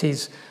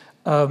expertise,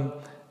 do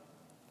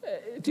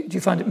you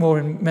find it more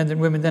in men than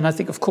women, then I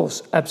think, of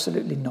course,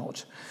 absolutely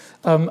not.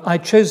 I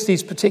chose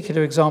these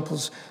particular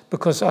examples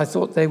because I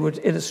thought they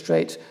would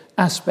illustrate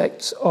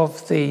aspects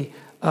of the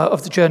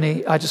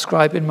journey I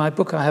describe in my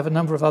book. I have a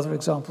number of other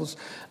examples,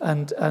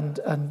 and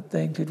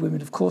they include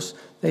women, of course,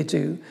 they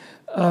do.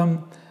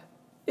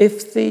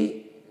 If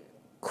the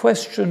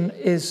question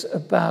is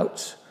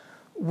about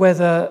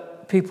whether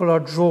people are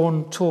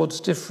drawn towards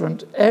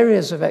different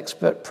areas of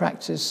expert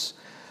practice,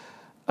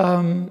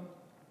 I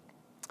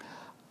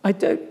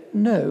don't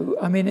know.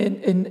 I mean,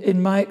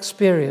 in my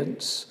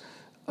experience,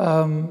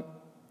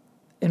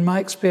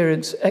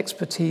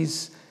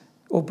 expertise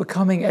or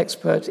becoming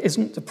expert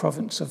isn't the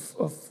province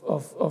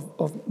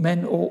of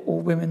men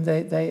or women.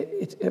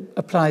 It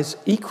applies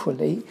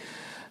equally.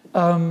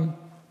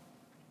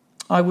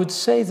 I would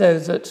say, though,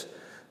 that,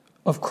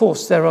 of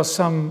course, there are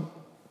some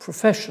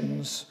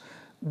professions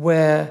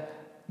where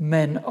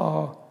men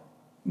are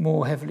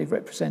more heavily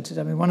represented.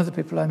 I mean, one of the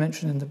people I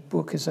mentioned in the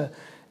book is a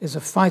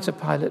fighter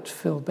pilot,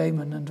 Phil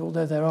Bayman, and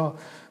although there are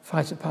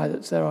fighter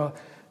pilots, there are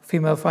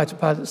female fighter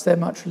pilots, they're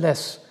much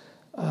less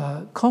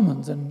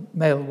common than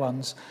male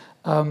ones.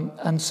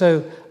 And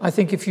so I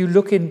think if you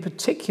look in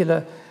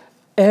particular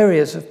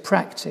areas of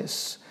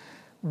practice,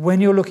 when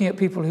you're looking at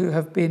people who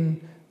have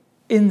been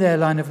in their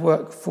line of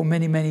work for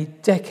many, many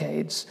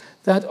decades,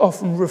 that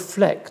often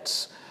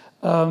reflects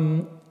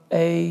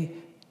a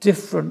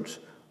different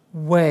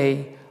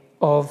way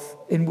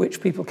in which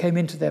people came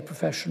into their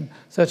profession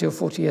 30 or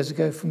 40 years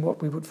ago from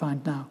what we would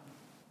find now.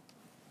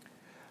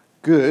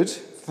 Good,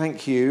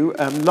 thank you.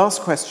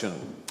 Last question.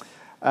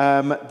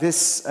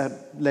 This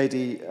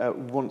lady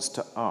wants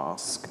to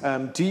ask,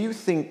 do you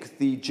think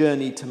the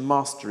journey to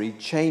mastery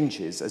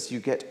changes as you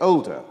get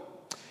older?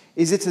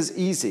 Is it as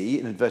easy,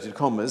 in inverted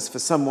commas, for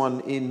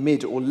someone in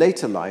mid or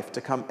later life to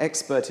become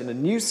expert in a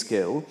new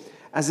skill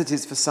as it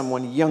is for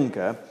someone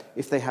younger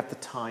if they have the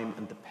time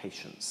and the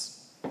patience?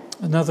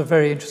 Another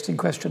very interesting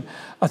question.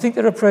 I think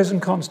there are pros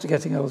and cons to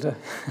getting older.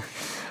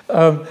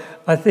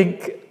 I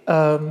think,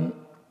 of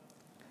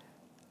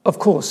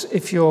course,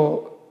 if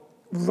you're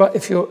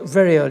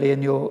very early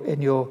in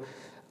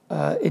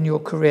your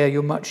career,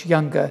 you're much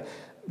younger,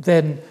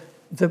 then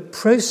the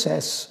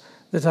process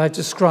that I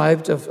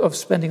described of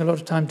spending a lot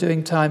of time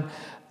doing time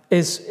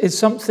is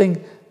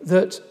something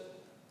that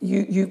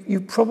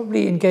you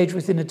probably engage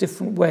with in a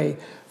different way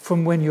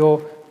from when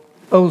you're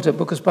older,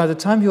 because by the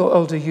time you're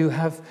older, you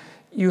have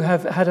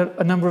had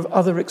a number of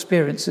other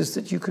experiences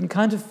that you can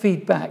kind of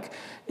feed back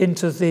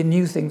into the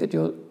new thing that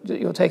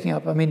you're taking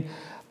up. I mean,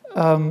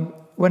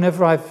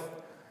 whenever I've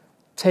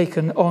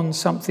taken on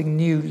something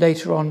new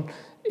later on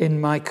in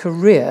my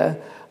career,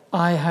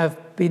 I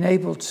have been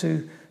able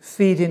to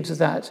feed into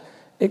that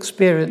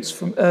experience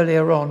from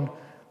earlier on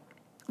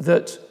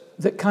that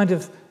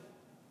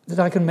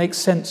I can make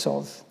sense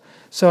of.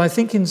 So I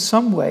think in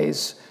some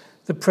ways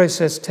the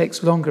process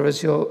takes longer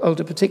as you're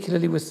older,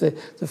 particularly with the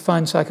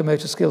fine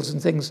psychomotor skills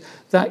and things.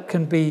 That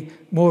can be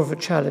more of a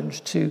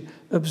challenge to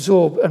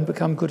absorb and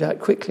become good at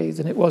quickly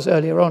than it was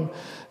earlier on.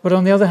 But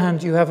on the other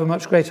hand, you have a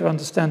much greater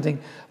understanding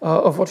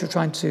of what you're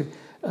trying to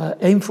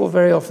aim for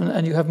very often,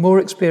 and you have more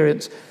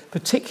experience,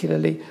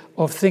 particularly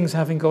of things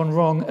having gone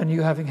wrong and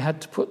you having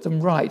had to put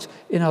them right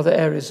in other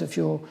areas of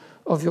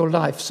your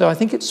life. So I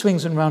think it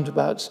swings and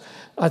roundabouts.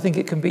 I think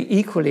it can be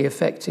equally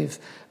effective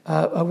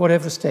at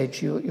whatever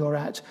stage you're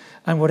at.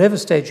 And whatever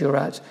stage you're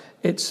at,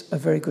 it's a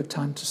very good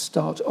time to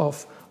start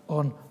off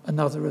on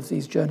another of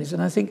these journeys.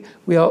 And I think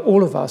we are,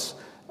 all of us,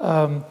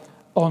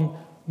 on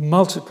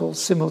multiple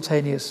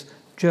simultaneous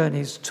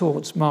journeys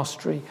towards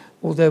mastery,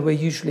 although we're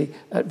usually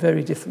at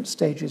very different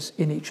stages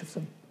in each of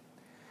them.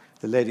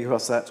 The lady who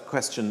asked that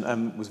question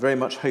was very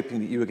much hoping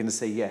that you were going to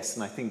say yes,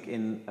 and I think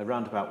in a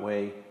roundabout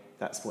way,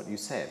 that's what you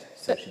said.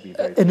 So she'd be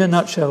very in a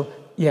nutshell,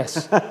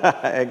 yes.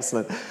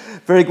 Excellent.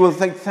 Very good. Well,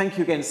 thank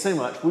you again so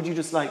much. Would you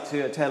just like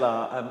to tell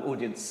our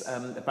audience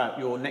about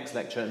your next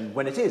lecture and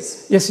when it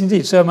is? Yes,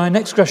 indeed. So my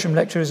next Gresham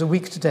Lecture is a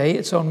week today.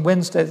 It's on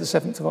Wednesday, the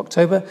 7th of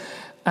October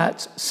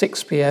at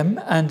 6 p.m.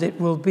 And it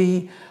will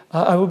be,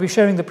 I will be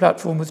sharing the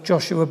platform with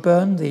Joshua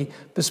Byrne, the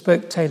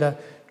bespoke tailor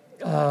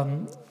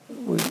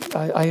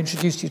I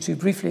introduced you to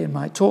briefly in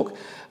my talk.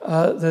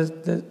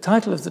 The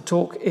title of the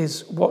talk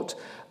is What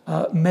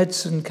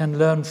Medicine Can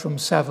Learn from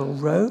Savile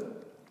Row,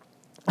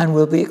 and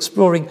we'll be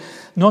exploring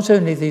not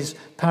only these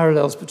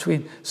parallels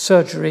between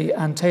surgery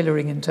and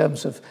tailoring in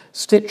terms of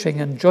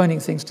stitching and joining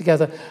things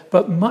together,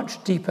 but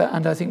much deeper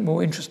and I think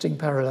more interesting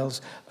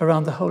parallels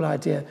around the whole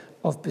idea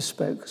of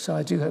bespoke. So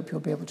I do hope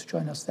you'll be able to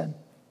join us then.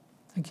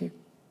 Thank you.